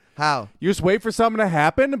easy. How? You just wait for something to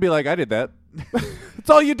happen and be like, I did that. That's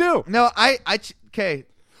all you do. No, okay.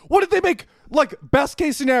 What did they make? Like, best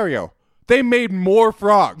case scenario, they made more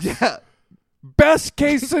frogs. Yeah. Best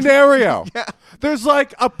case scenario. Yeah. There's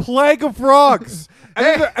like a plague of frogs. And,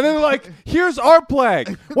 then they're like, here's our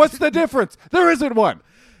plague. What's the difference? There isn't one.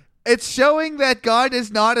 It's showing that God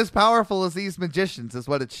is not as powerful as these magicians, is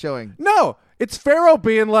what it's showing. No, it's Pharaoh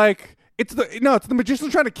being like, it's the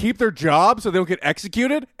magicians trying to keep their job so they don't get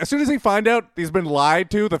executed. As soon as they find out he's been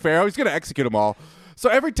lied to, the Pharaoh, he's going to execute them all. So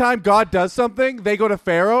every time God does something, they go to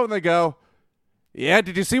Pharaoh and they go, yeah,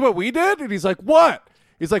 did you see what we did? And he's like, what?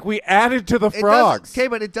 He's like, we added to the frogs. Okay,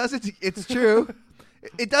 but it doesn't. It's true.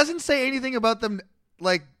 It doesn't say anything about them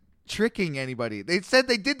like tricking anybody. They said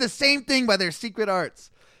they did the same thing by their secret arts.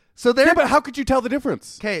 So they're Yeah, but how could you tell the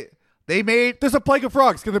difference? okay. They made There's a plague of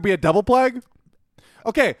frogs. Can there be a double plague?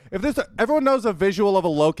 Okay, if there's everyone knows a visual of a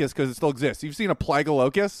locust because it still exists. You've seen a plague of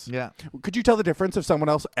locusts? yeah. Could you tell the difference if someone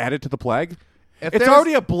else added to the plague? If It's there's-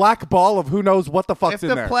 already a black ball of who knows what the fuck's If in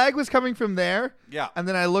the there. plague was coming from there, Yeah. and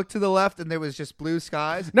then I looked to the left and there was just blue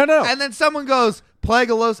skies. No. And then someone goes plague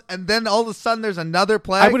of locusts, and then all of a sudden there's another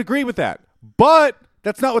plague. I would agree with that. But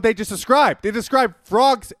that's not what they just described. They described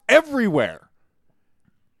frogs everywhere.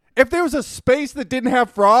 If there was a space that didn't have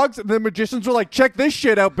frogs, and the magicians were like, check this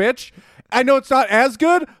shit out, bitch. I know it's not as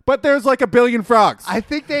good, but there's like a billion frogs. I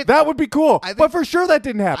think that would be cool. I think- but for sure that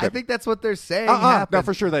didn't happen. I think that's what they're saying. No, happened.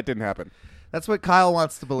 for sure that didn't happen. That's what Kyle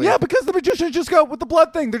wants to believe. Yeah, because the magicians just go with the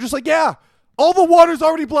blood thing. They're just like, yeah, all the water's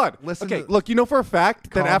already blood. Listen okay, to- look, you know for a fact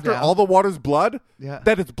that Calm after down. all the water's blood, Yeah.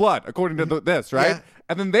 that it's blood, according to this, right? Yeah.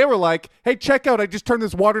 And then they were like, hey, check out, I just turned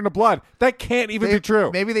this water into blood. That can't even be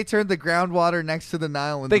true. Maybe they turned the groundwater next to the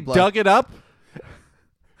Nile into They blood. dug it up.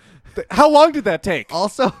 How long did that take?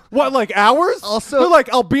 Also, What, like hours? Also- they're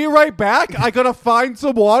like, I'll be right back. I gotta find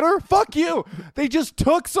some water. Fuck you. They just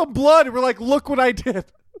took some blood and were like, look what I did.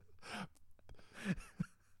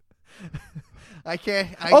 I can't.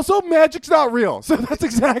 Also, magic's not real, so that's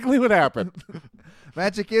exactly what happened.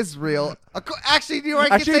 Magic is real. Actually, you know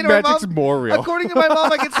what I can say Actually, to my magic's mom? more real. According to my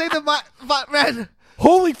mom, I can say that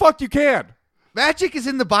Holy fuck, you can. magic is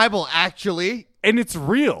in the Bible, actually. And it's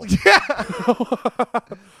real. Yeah.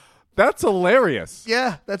 That's hilarious.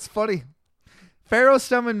 Yeah, that's funny. Pharaoh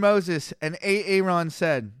summoned Moses, and Aaron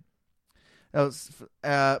said,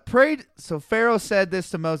 prayed. So Pharaoh said this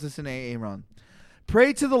to Moses and Aaron.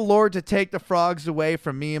 Pray to the Lord to take the frogs away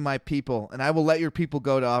from me and my people, and I will let your people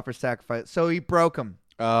go to offer sacrifice. So he broke them.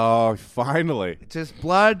 Oh, finally. Just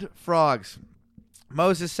blood frogs.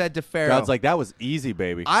 Moses said to Pharaoh, God's like, that was easy,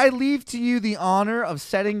 baby. I leave to you the honor of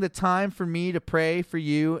setting the time for me to pray for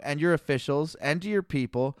you and your officials and to your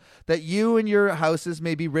people, that you and your houses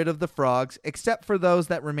may be rid of the frogs, except for those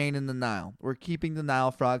that remain in the Nile. We're keeping the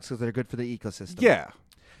Nile frogs because they're good for the ecosystem. Yeah.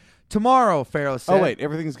 Tomorrow, Pharaoh said. Oh, wait.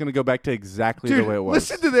 Everything's going to go back to exactly Dude, the way it was.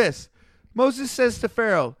 listen to this. Moses says to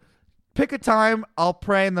Pharaoh, pick a time, I'll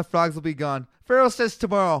pray, and the frogs will be gone. Pharaoh says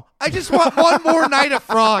tomorrow, I just want one more night of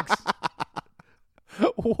frogs.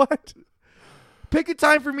 What? Pick a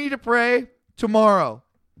time for me to pray tomorrow.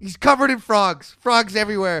 He's covered in frogs. Frogs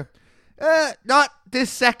everywhere. Not this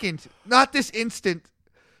second. Not this instant.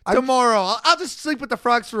 Tomorrow. I'll just sleep with the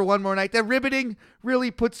frogs for one more night. That ribbiting really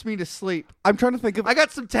puts me to sleep. I'm trying to think of... I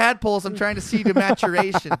got some tadpoles I'm trying to see to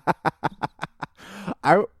maturation.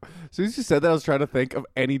 As soon as you said that, I was trying to think of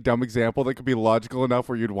any dumb example that could be logical enough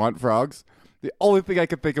where you'd want frogs. The only thing I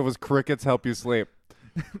could think of was crickets help you sleep.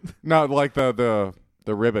 Not like the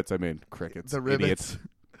ribbits. I mean, crickets. The ribbits. Idiots.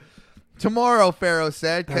 Tomorrow, Pharaoh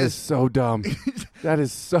said. That is so dumb. That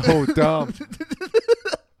is so dumb.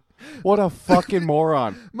 What a fucking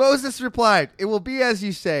moron. Moses replied, it will be as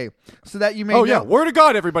you say, so that you may Oh, know. yeah. Word of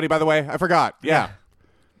God, everybody, by the way. I forgot. Yeah.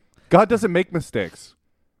 God doesn't make mistakes.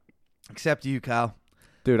 Except you, Kyle.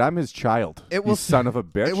 Dude, I'm his child. It will, you son of a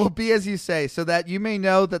bitch. It will be as you say, so that you may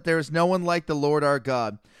know that there is no one like the Lord our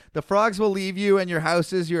God. The frogs will leave you and your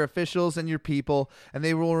houses, your officials, and your people, and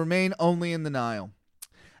they will remain only in the Nile.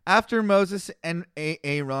 After Moses and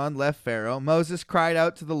Aaron left Pharaoh, Moses cried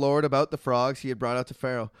out to the Lord about the frogs he had brought out to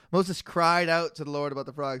Pharaoh. Moses cried out to the Lord about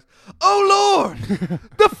the frogs. Oh, Lord,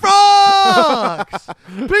 the frogs!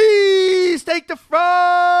 Please take the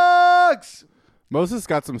frogs! Moses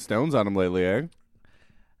got some stones on him lately, eh?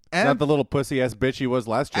 And, Not the little pussy-ass bitch he was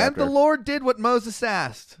last chapter. and the Lord did what Moses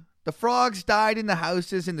asked. The frogs died in the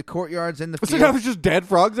houses, in the courtyards, in the So fields. now there's just dead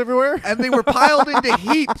frogs everywhere? And they were piled into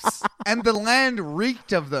heaps, and the land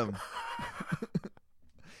reeked of them.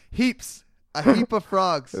 Heaps. A heap of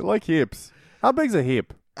frogs. They're like heaps. How big's a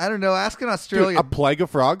heap? I don't know. Ask an Dude, Australian. a plague of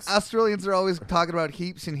frogs? Australians are always talking about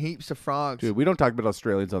heaps and heaps of frogs. Dude, we don't talk about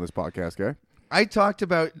Australians on this podcast, okay? I talked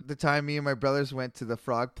about the time me and my brothers went to the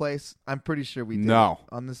frog place. I'm pretty sure we did No.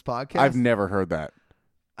 on this podcast. I've never heard that.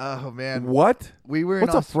 Oh, man. What? We were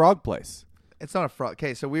What's in a frog place? It's not a frog.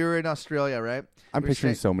 Okay, so we were in Australia, right? I'm We were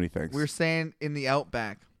picturing staying- so many things. We were staying in the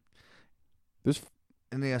outback, There's,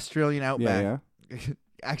 in the Australian outback. yeah.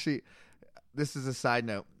 Actually, this is a side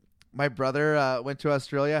note. My brother went to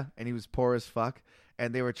Australia, and he was poor as fuck.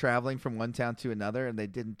 And they were traveling from one town to another, and they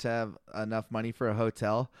didn't have enough money for a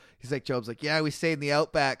hotel. He's like, Job's like, yeah, we stayed in the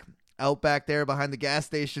outback there behind the gas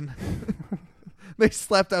station. They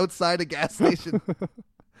slept outside a gas station.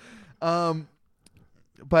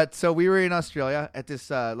 But so we were in Australia at this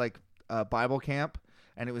Bible camp,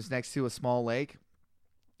 and it was next to a small lake.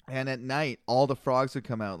 And at night, all the frogs would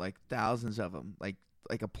come out, like thousands of them, like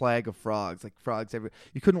a plague of frogs, like frogs everywhere.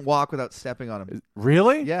 You couldn't walk without stepping on them.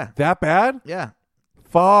 Really? Yeah. That bad? Yeah.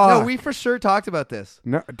 Fuck. No, we for sure talked about this.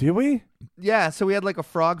 No, did we? Yeah, so we had like a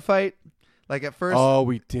frog fight. Like at first. Oh,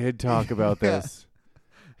 we did talk about Yeah. this.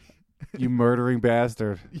 You murdering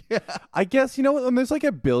bastard. Yeah. I guess, you know, when there's like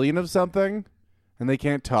a billion of something and they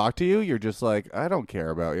can't talk to you, you're just like, I don't care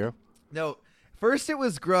about you. No, first it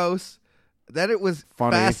was gross. Then it was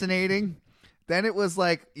Funny. fascinating. Then it was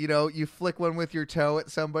like, you know, you flick one with your toe at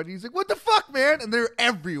somebody. He's like, what the fuck, man? And they're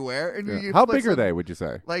everywhere. And Yeah. you How flick big are some- they, would you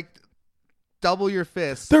say? Like double your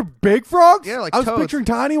fist. They're big frogs? Yeah, like I was toads. picturing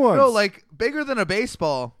tiny ones. No, like bigger than a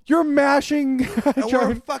baseball. You're mashing. And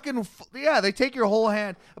we're fucking, yeah, they take your whole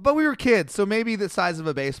hand. But we were kids, so maybe the size of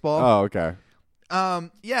a baseball. Oh, okay.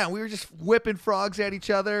 Yeah, we were just whipping frogs at each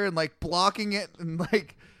other and like blocking it, and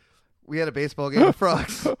like we had a baseball game of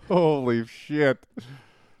frogs. Holy shit.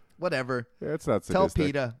 Whatever. That's not Tell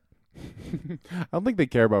sadistic. PETA. I don't think they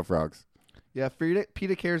care about frogs. Yeah,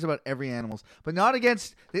 PETA cares about every animal, but not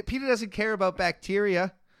against. PETA doesn't care about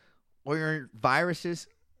bacteria or your viruses.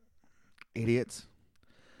 Idiots.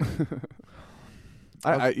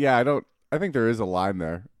 I don't. I think there is a line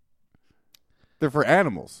there. They're for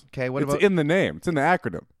animals. Okay, what It's about? in the name. It's in the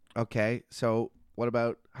acronym. Okay, so What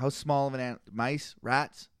about how small of mice,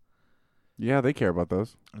 rats? Yeah, they care about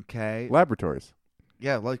those. Okay. Laboratories.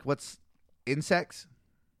 Yeah, like what's insects?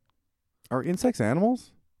 Are insects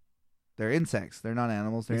animals? They're insects. They're not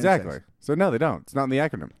animals. They're Exactly. insects. So no, they don't. It's not in the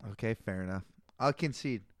acronym. Okay, fair enough. I'll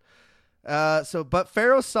concede. But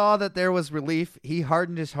Pharaoh saw that there was relief. He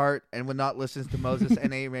hardened his heart and would not listen to Moses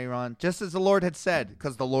and Aaron, just as the Lord had said,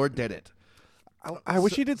 because the Lord did it. I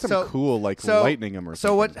wish he did some cool, like lightning him or something.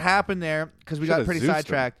 So what happened there, because we got Should've pretty Zeused him.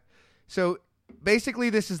 sidetracked. So basically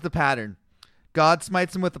this is the pattern. God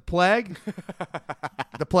smites him with a plague.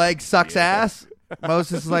 The plague sucks ass.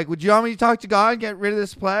 Moses is like, would you want me to talk to God and get rid of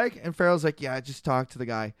this plague? And Pharaoh's like, yeah, just talk to the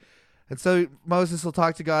guy. And so Moses will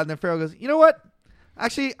talk to God, and then Pharaoh goes, you know what?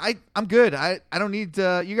 Actually, I'm good. I don't need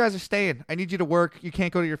you guys are staying. I need you to work. You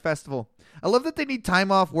can't go to your festival. I love that they need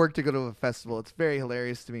time off work to go to a festival. It's very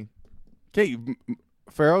hilarious to me. Okay,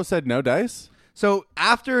 Pharaoh said no dice? So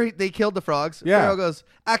after they killed the frogs, Yeah. Pharaoh goes,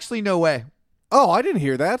 actually, no way. Oh, I didn't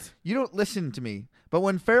hear that. You don't listen to me. But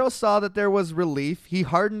when Pharaoh saw that there was relief, he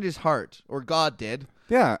hardened his heart, or God did,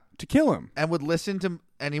 Yeah, to kill him. and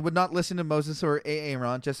he would not listen to Moses or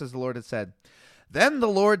Aaron, just as the Lord had said. Then the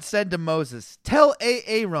Lord said to Moses, tell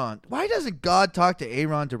Aaron, why doesn't God talk to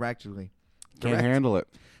Aaron directly? Can't handle it.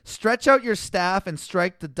 Stretch out your staff and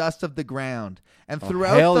strike the dust of the ground. And Oh,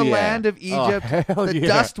 throughout hell the yeah. land of Egypt, hell the yeah.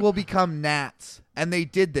 dust will become gnats. And they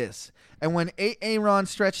did this. And when Aaron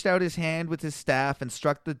stretched out his hand with his staff and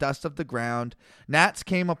struck the dust of the ground, gnats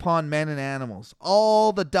came upon men and animals.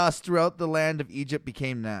 All the dust throughout the land of Egypt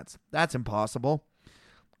became gnats. That's impossible.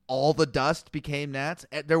 All the dust became gnats.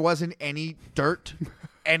 There wasn't any dirt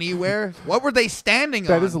anywhere. What were they standing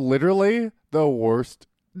on? That is literally the worst.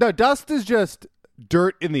 No, dust is just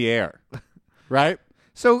dirt in the air, right?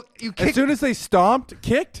 So you As soon as they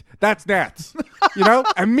kicked, that's gnats. You know,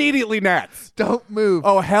 immediately gnats. don't move.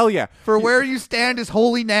 Oh, hell yeah. For where you stand is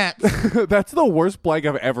holy gnats. That's the worst plague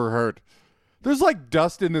I've ever heard. There's like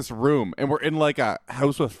dust in this room, and we're in like a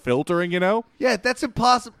house with filtering, you know? Yeah, that's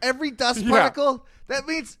impossible. Every dust Yeah. particle, that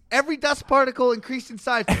means every dust particle increased in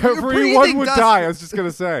size. You're Everyone breathing would dust. die. I was just going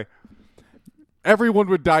to say. Everyone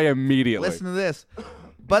would die immediately. Listen to this.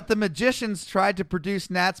 But the magicians tried to produce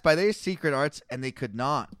gnats by their secret arts, and they could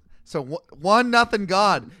not. So 1-0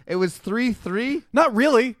 God. It was 3-3. Not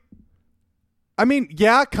really. I mean,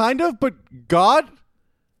 yeah, kind of, but God,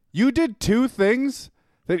 you did two things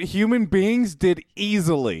that human beings did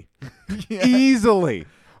easily. Easily.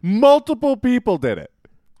 Multiple people did it.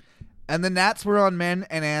 And the gnats were on men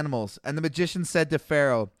and animals. And the magician said to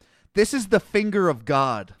Pharaoh, this is the finger of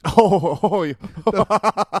God. Oh,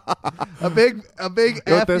 A big You know what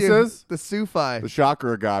F this you, is? the Sufi. the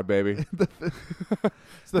shocker of God, baby.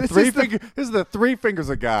 It's the This three is the- finger. This is the three fingers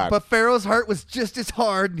of God. But Pharaoh's heart was just as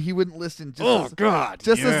hard, and he wouldn't listen. Just God!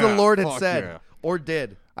 just as the Yeah, Lord had fuck said, yeah. or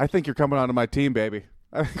did. I think you're coming onto my team, baby.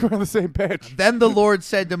 I think we're on the same page. Then the Lord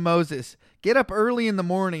said to Moses, get up early in the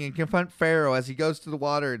morning and confront Pharaoh as he goes to the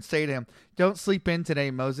water and say to him, don't sleep in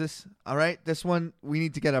today, Moses. All right? This one we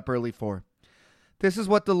need to get up early for. This is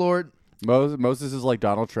what the Lord... Moses is like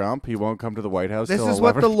Donald Trump. He won't come to the White House. This till is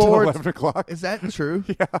what 11 the till Lord... 11 o'clock. Is that true?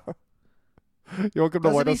 Yeah. You won't come to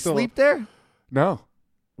the Doesn't White he House till... sleep there? No.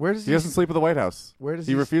 Where does He doesn't sleep at the White House. Where does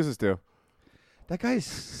He refuses to. That guy's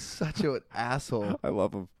such an asshole. I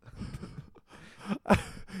love him.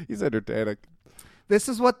 He's entertaining. This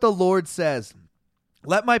is what the Lord says.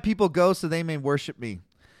 Let my people go so they may worship me.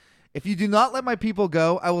 If you do not let my people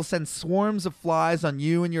go, I will send swarms of flies on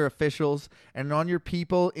you and your officials and on your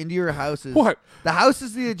people into your houses. What? The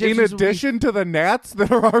houses of the In Egyptians will be- addition to the gnats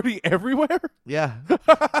that are already everywhere? Yeah.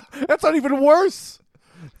 That's not even worse.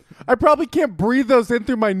 I probably can't breathe those in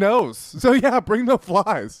through my nose. So yeah, bring the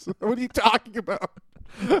flies. What are you talking about?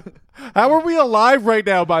 How are we alive right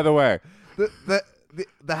now, by the way?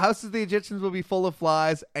 The houses of the Egyptians will be full of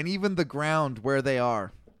flies, and even the ground where they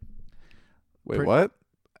are. Wait, what?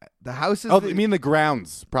 The houses. Oh, you mean the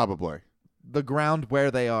grounds, probably. the ground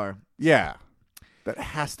where they are. Yeah. That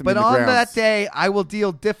has to be But the on grounds. that day, I will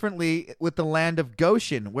deal differently with the land of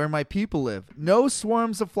Goshen, where my people live. No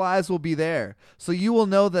swarms of flies will be there. So you will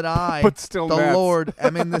know that I, But still the gnats. Lord,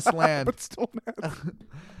 am in this land. But still gnats.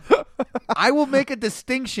 I will make a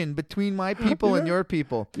distinction between my people and your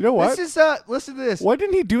people. You know what? This is, listen to this. Why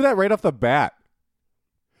didn't he do that right off the bat?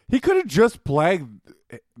 He could have just plagued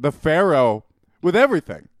the Pharaoh with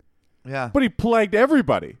everything. Yeah. But he plagued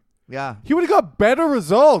everybody. Yeah. He would have got better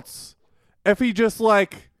results if he just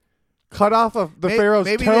like cut off the Pharaoh's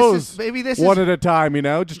toes one at a time, you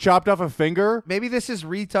know? Just chopped off a finger. Maybe this is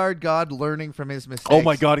retard God learning from his mistakes. Oh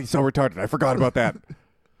my God, he's so retarded. I forgot about that.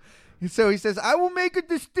 So he says, I will make a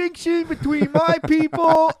distinction between my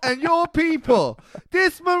people and your people.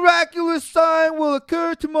 This miraculous sign will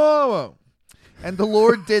occur tomorrow. And the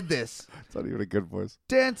Lord did this. It's not even a good voice.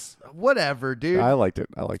 Dense, whatever, dude. I liked it.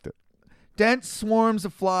 Dense swarms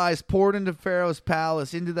of flies poured into Pharaoh's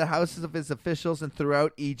palace, into the houses of his officials, and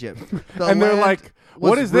throughout Egypt. And they're like,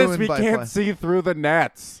 what is this? We can't flies. see through the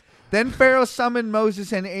gnats. Then Pharaoh summoned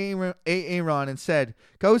Moses and Aaron and said,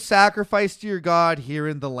 go sacrifice to your God here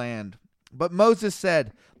in the land. But Moses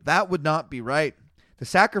said, that would not be right. The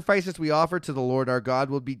sacrifices we offer to the Lord our God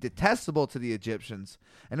will be detestable to the Egyptians.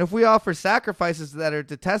 And if we offer sacrifices that are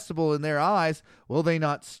detestable in their eyes, will they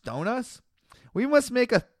not stone us? We must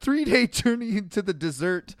make a 3-day journey into the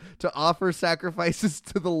desert to offer sacrifices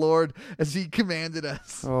to the Lord as he commanded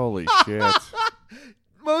us. Holy shit.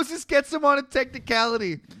 Moses gets him on a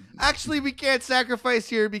technicality. Actually, we can't sacrifice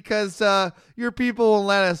here because your people won't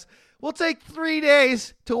let us. We'll take 3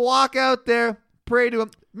 days to walk out there, pray to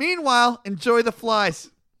him. Meanwhile, enjoy the flies.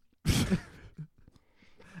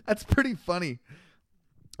 That's pretty funny.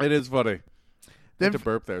 It is funny. Then to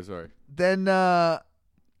burp there, sorry. Then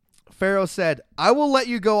Pharaoh said, I will let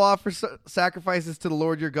you go offer sacrifices to the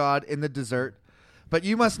Lord your God in the desert, but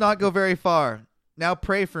you must not go very far. Now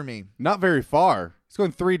pray for me. Not very far. He's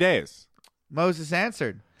going 3 days. Moses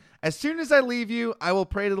answered, as soon as I leave you, I will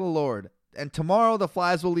pray to the Lord. And tomorrow the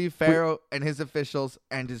flies will leave Pharaoh and his officials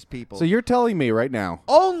and his people. So you're telling me right now.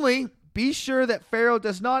 Only be sure that Pharaoh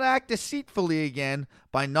does not act deceitfully again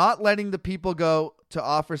by not letting the people go to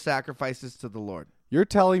offer sacrifices to the Lord. You're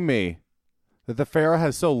telling me that the Pharaoh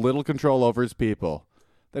has so little control over his people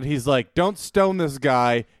that he's like, don't stone this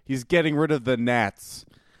guy. He's getting rid of the gnats.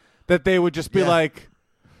 That they would just be like,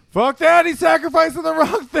 fuck that. He's sacrificing the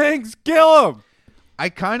wrong things. Kill him. I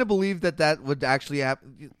kind of believe that would actually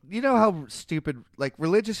happen. You know how stupid, like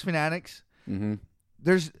religious fanatics,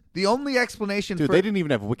 there's the only explanation Dude, for... they didn't even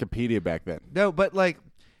have Wikipedia back then. No, but like,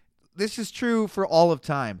 this is true for all of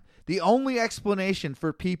time. The only explanation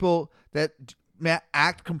for people that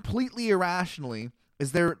act completely irrationally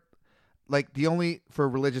is their, like, the only, for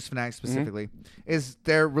religious fanatics specifically, is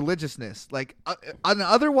their religiousness. Like, an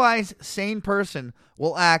otherwise sane person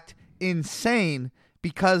will act insane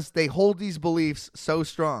because they hold these beliefs so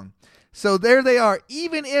strong. So there they are.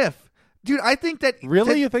 Even if, dude, I think that...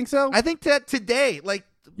 Really? You think so? I think that today, like...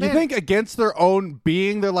 You think against their own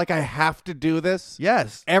being, they're like, I have to do this?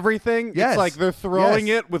 Yes. Everything? Yes. It's like they're throwing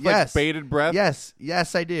Yes. it with Yes. like bated breath? Yes.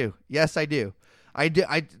 Yes, I do. Yes, I do.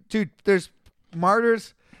 Dude, there's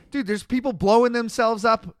martyrs. Dude, there's people blowing themselves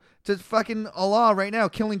up to fucking Allah right now,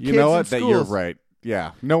 killing kids You know in what? That schools. you're right.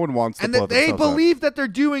 Yeah. No one wants to And blow that they themselves up. believe that they're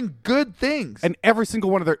doing good things. And every single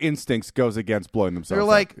one of their instincts goes against blowing themselves they're up.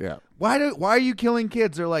 like, yeah. why are you killing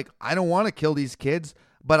kids? They're like, I don't want to kill these kids,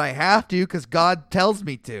 but I have to because God tells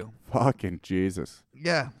me to. Fucking Jesus.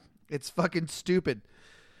 Yeah, it's fucking stupid.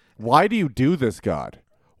 Why do you do this, God?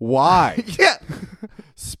 Why? Yeah.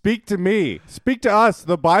 Speak to me. Speak to us,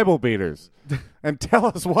 the Bible beaters, and tell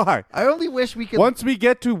us why. I only wish we could... Once we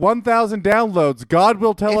get to 1,000 downloads, God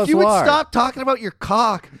will tell us If you why. would stop talking about your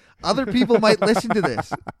cock, other people might listen to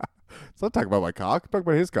this. Let's not talk about my cock. Talk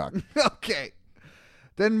about his cock. Okay.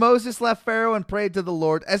 Then Moses left Pharaoh and prayed to the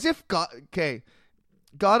Lord as if God... Okay.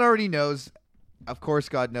 God already knows. Of course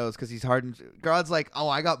God knows because he's hardened. God's like, oh,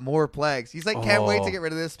 I got more plagues. He's like, can't wait to get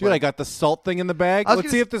rid of this Dude, plague. I got the salt thing in the bag. I was Let's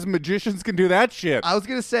gonna see if this magicians can do that shit. I was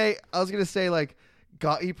gonna say like,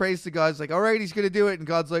 God, he prays to God. He's like, all right, he's gonna do it, and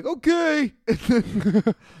God's like, okay.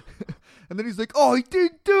 And then he's like, oh, he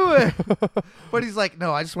didn't do it. But he's like,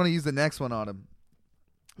 no, I just want to use the next one on him.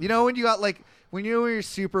 You know when you got like when you're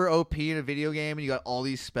super OP in a video game and you got all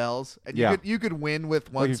these spells and you could win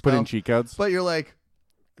with one Like you spell, put in cheat codes. but you're like,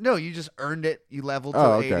 no, you just earned it. You leveled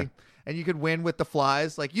to 80, and you could win with the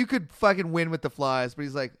flies. Like you could fucking win with the flies, but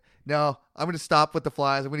he's like, no, I'm going to stop with the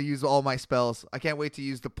flies. I'm going to use all my spells. I can't wait to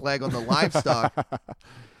use the plague on the livestock.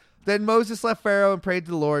 Then Moses left Pharaoh and prayed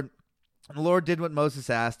to the Lord. And the Lord did what Moses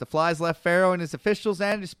asked. The flies left Pharaoh and his officials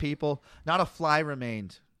and his people. Not a fly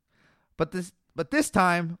remained. But this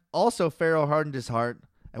time, also Pharaoh hardened his heart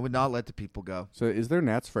and would not let the people go. So is there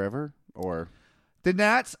gnats forever? Or The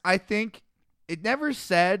gnats, I think, it never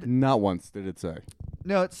said. not once did it say.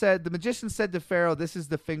 No, it said, the magician said to Pharaoh, this is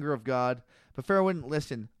the finger of God. But Pharaoh wouldn't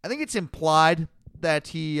listen. I think it's implied that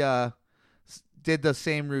he did the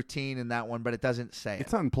same routine in that one, but it doesn't say it.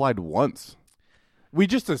 It's not implied once. We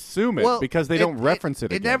just assume it because they don't reference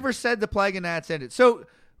it It again. never said the plague of gnats ended. So,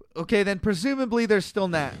 okay, then presumably there's still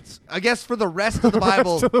gnats. I guess for the rest of the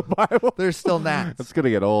Bible, Rest of the Bible. there's still gnats. It's going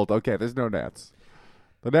to get old. Okay, there's no gnats.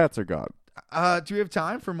 The gnats are gone. Do we have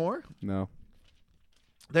time for more? No.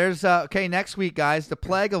 There's okay, next week, guys, the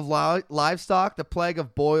plague of livestock, the plague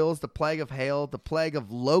of boils, the plague of hail, the plague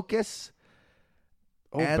of locusts,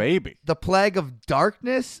 Oh, and baby. the plague of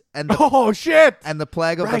darkness, and the, Oh, shit. and the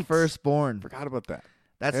plague of the Right. firstborn. Forgot about that.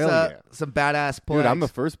 That's Hell yeah. some badass plagues. Dude, I'm the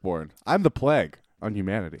firstborn. I'm the plague on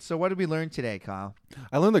humanity. So what did we learn today, Kyle?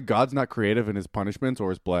 I learned that God's not creative in his punishments or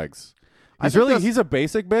his plagues. I He's think really, those- he's a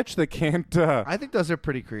basic bitch that can't, I think those are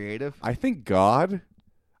pretty creative. I think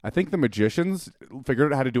the magicians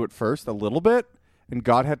figured out how to do it first a little bit, and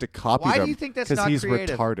God had to copy them. Why do you think that's Because not he's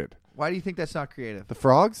creative? retarded. Why do you think that's not creative? The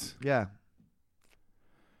frogs? Yeah.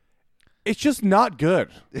 It's just not good.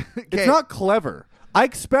 Okay. It's not clever. I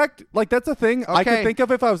expect, like, that's a thing I could Okay. think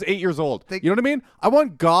of if I was 8 years old. Think- You know what I mean? I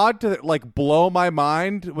want God to, like, blow my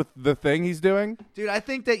mind with the thing he's doing. Dude, I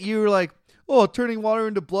think that you were like, oh, turning water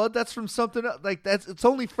into blood, that's from something else. Like, it's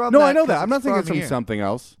only from No, that I know 'cause that. I'm not saying it's from here. something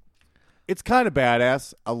else. It's kind of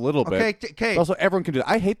badass, a little Okay, bit. okay. But also, everyone can do that.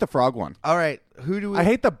 I hate the frog one. All right. Who do we... I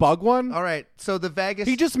hate the bug one. All right. So the Vegas...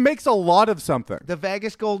 He just makes a lot of something. The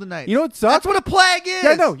Vegas Golden Knights. You know what sucks? That's what a plague is.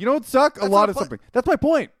 Yeah, no. You know what suck? A That's lot what of a pla- something. That's my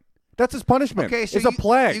point. That's his punishment. Okay, so it's a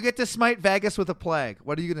plague. You get to smite Vegas with a plague.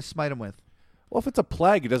 What are you going to smite him with? Well, if it's a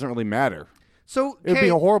plague, it doesn't really matter. So, It would be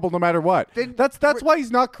horrible no matter what. Then- That's why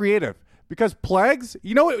he's not creative. Because plagues,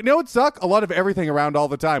 you know what would suck? A lot of everything around all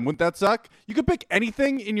the time. Wouldn't that suck? You could pick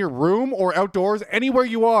anything in your room or outdoors, anywhere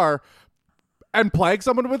you are, and plague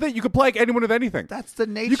someone with it. You could plague anyone with anything. that's the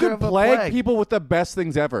nature You could of a plague plague. people with the best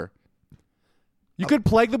things ever. You could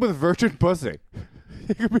plague them with virgin pussy.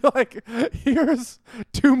 You could be like, here's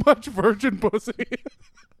too much virgin pussy.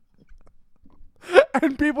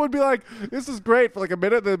 And people would be like, this is great for like a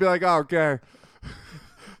minute. They'd be like, oh, okay.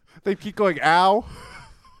 They'd keep going, ow.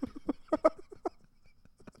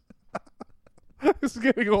 This is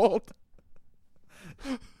getting old.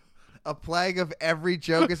 A plague of every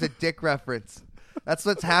joke is a dick reference. That's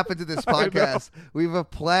what's happened to this I know. podcast. We have a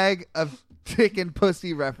plague of dick and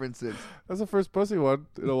pussy references That's the first pussy one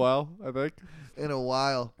in a while, I think. in a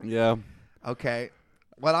while. Yeah. Okay.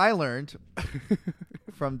 What I learned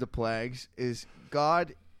from the plagues is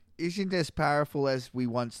God isn't as powerful as we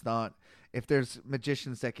once thought. If there's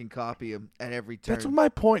magicians that can copy him at every turn. That's my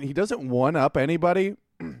point. He doesn't one-up anybody.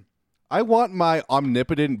 I want my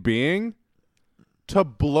omnipotent being to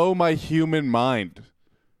blow my human mind.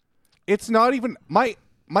 It's not even my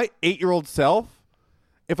 8-year-old self.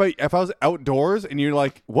 If I was outdoors and you're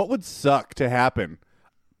like, what would suck to happen?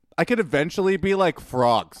 I could eventually be like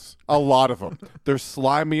frogs. A lot of them. They're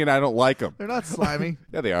slimy and I don't like them. They're not slimy.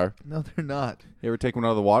 Yeah, they are. No, they're not. You ever take one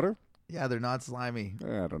out of the water? Yeah, they're not slimy.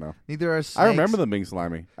 I don't know. Neither are snakes. I remember them being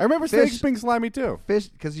slimy. I rember Fish- snakes being slimy too. Fish,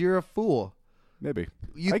 because you're a fool. Maybe.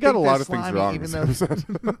 You I got a think lot they're of things slimy wrong. even this though-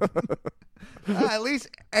 episode.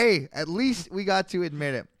 At least we got to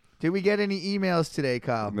admit it. Did we get any emails today,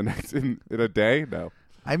 Kyle? in a day? No.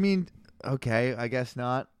 I mean, okay, I guess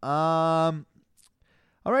not.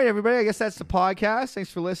 All right, everybody. I guess that's the podcast.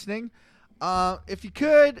 Thanks for listening. If you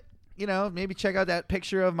could, maybe check out that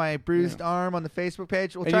picture of my bruised arm on the Facebook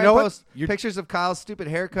page. We'll And try you know and what? post You're- pictures of Kyle's stupid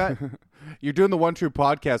haircut. You're doing the One True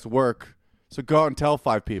Podcast work, so go out and tell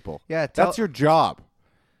 5 people. Yeah, that's your job.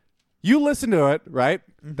 You listen to it, right?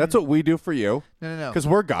 That's what we do for you. No. Because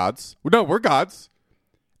we're gods. No, we're gods.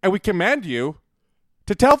 And we command you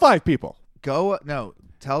to tell 5 people. Tell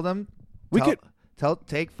them.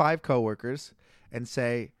 Take 5 coworkers and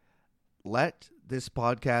say, let this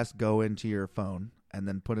podcast go into your phone and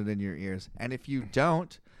then put it in your ears. And if you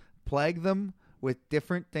don't, plague them with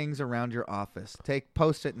different things around your office. Take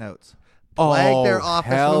Post-it notes. Plague their office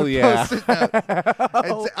hell with yeah. Post-it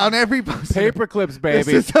notes. On every Post-it note. Paper clips, baby.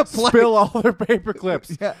 This is a plague. Spill all their paper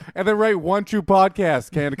clips. Yeah. And then write One True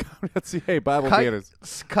Podcast, CanadaComedy.ca, Bible Theaters.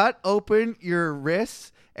 Cut open your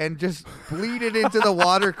wrists and just bleed it into the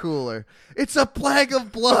water cooler. It's a plague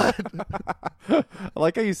of blood. I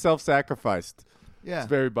like how you self-sacrificed. Yeah. It's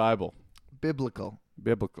very Bible. Biblical.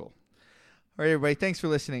 Biblical. All right, everybody. Thanks for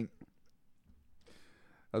listening.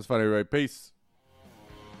 That was funny, right? Peace.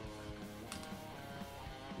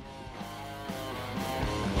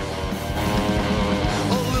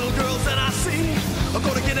 All the little girls that I see are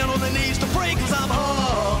gonna get down on their knees to pray, cause I'm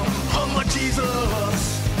hung like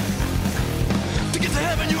Jesus. To get to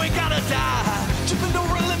heaven, you ain't gotta die.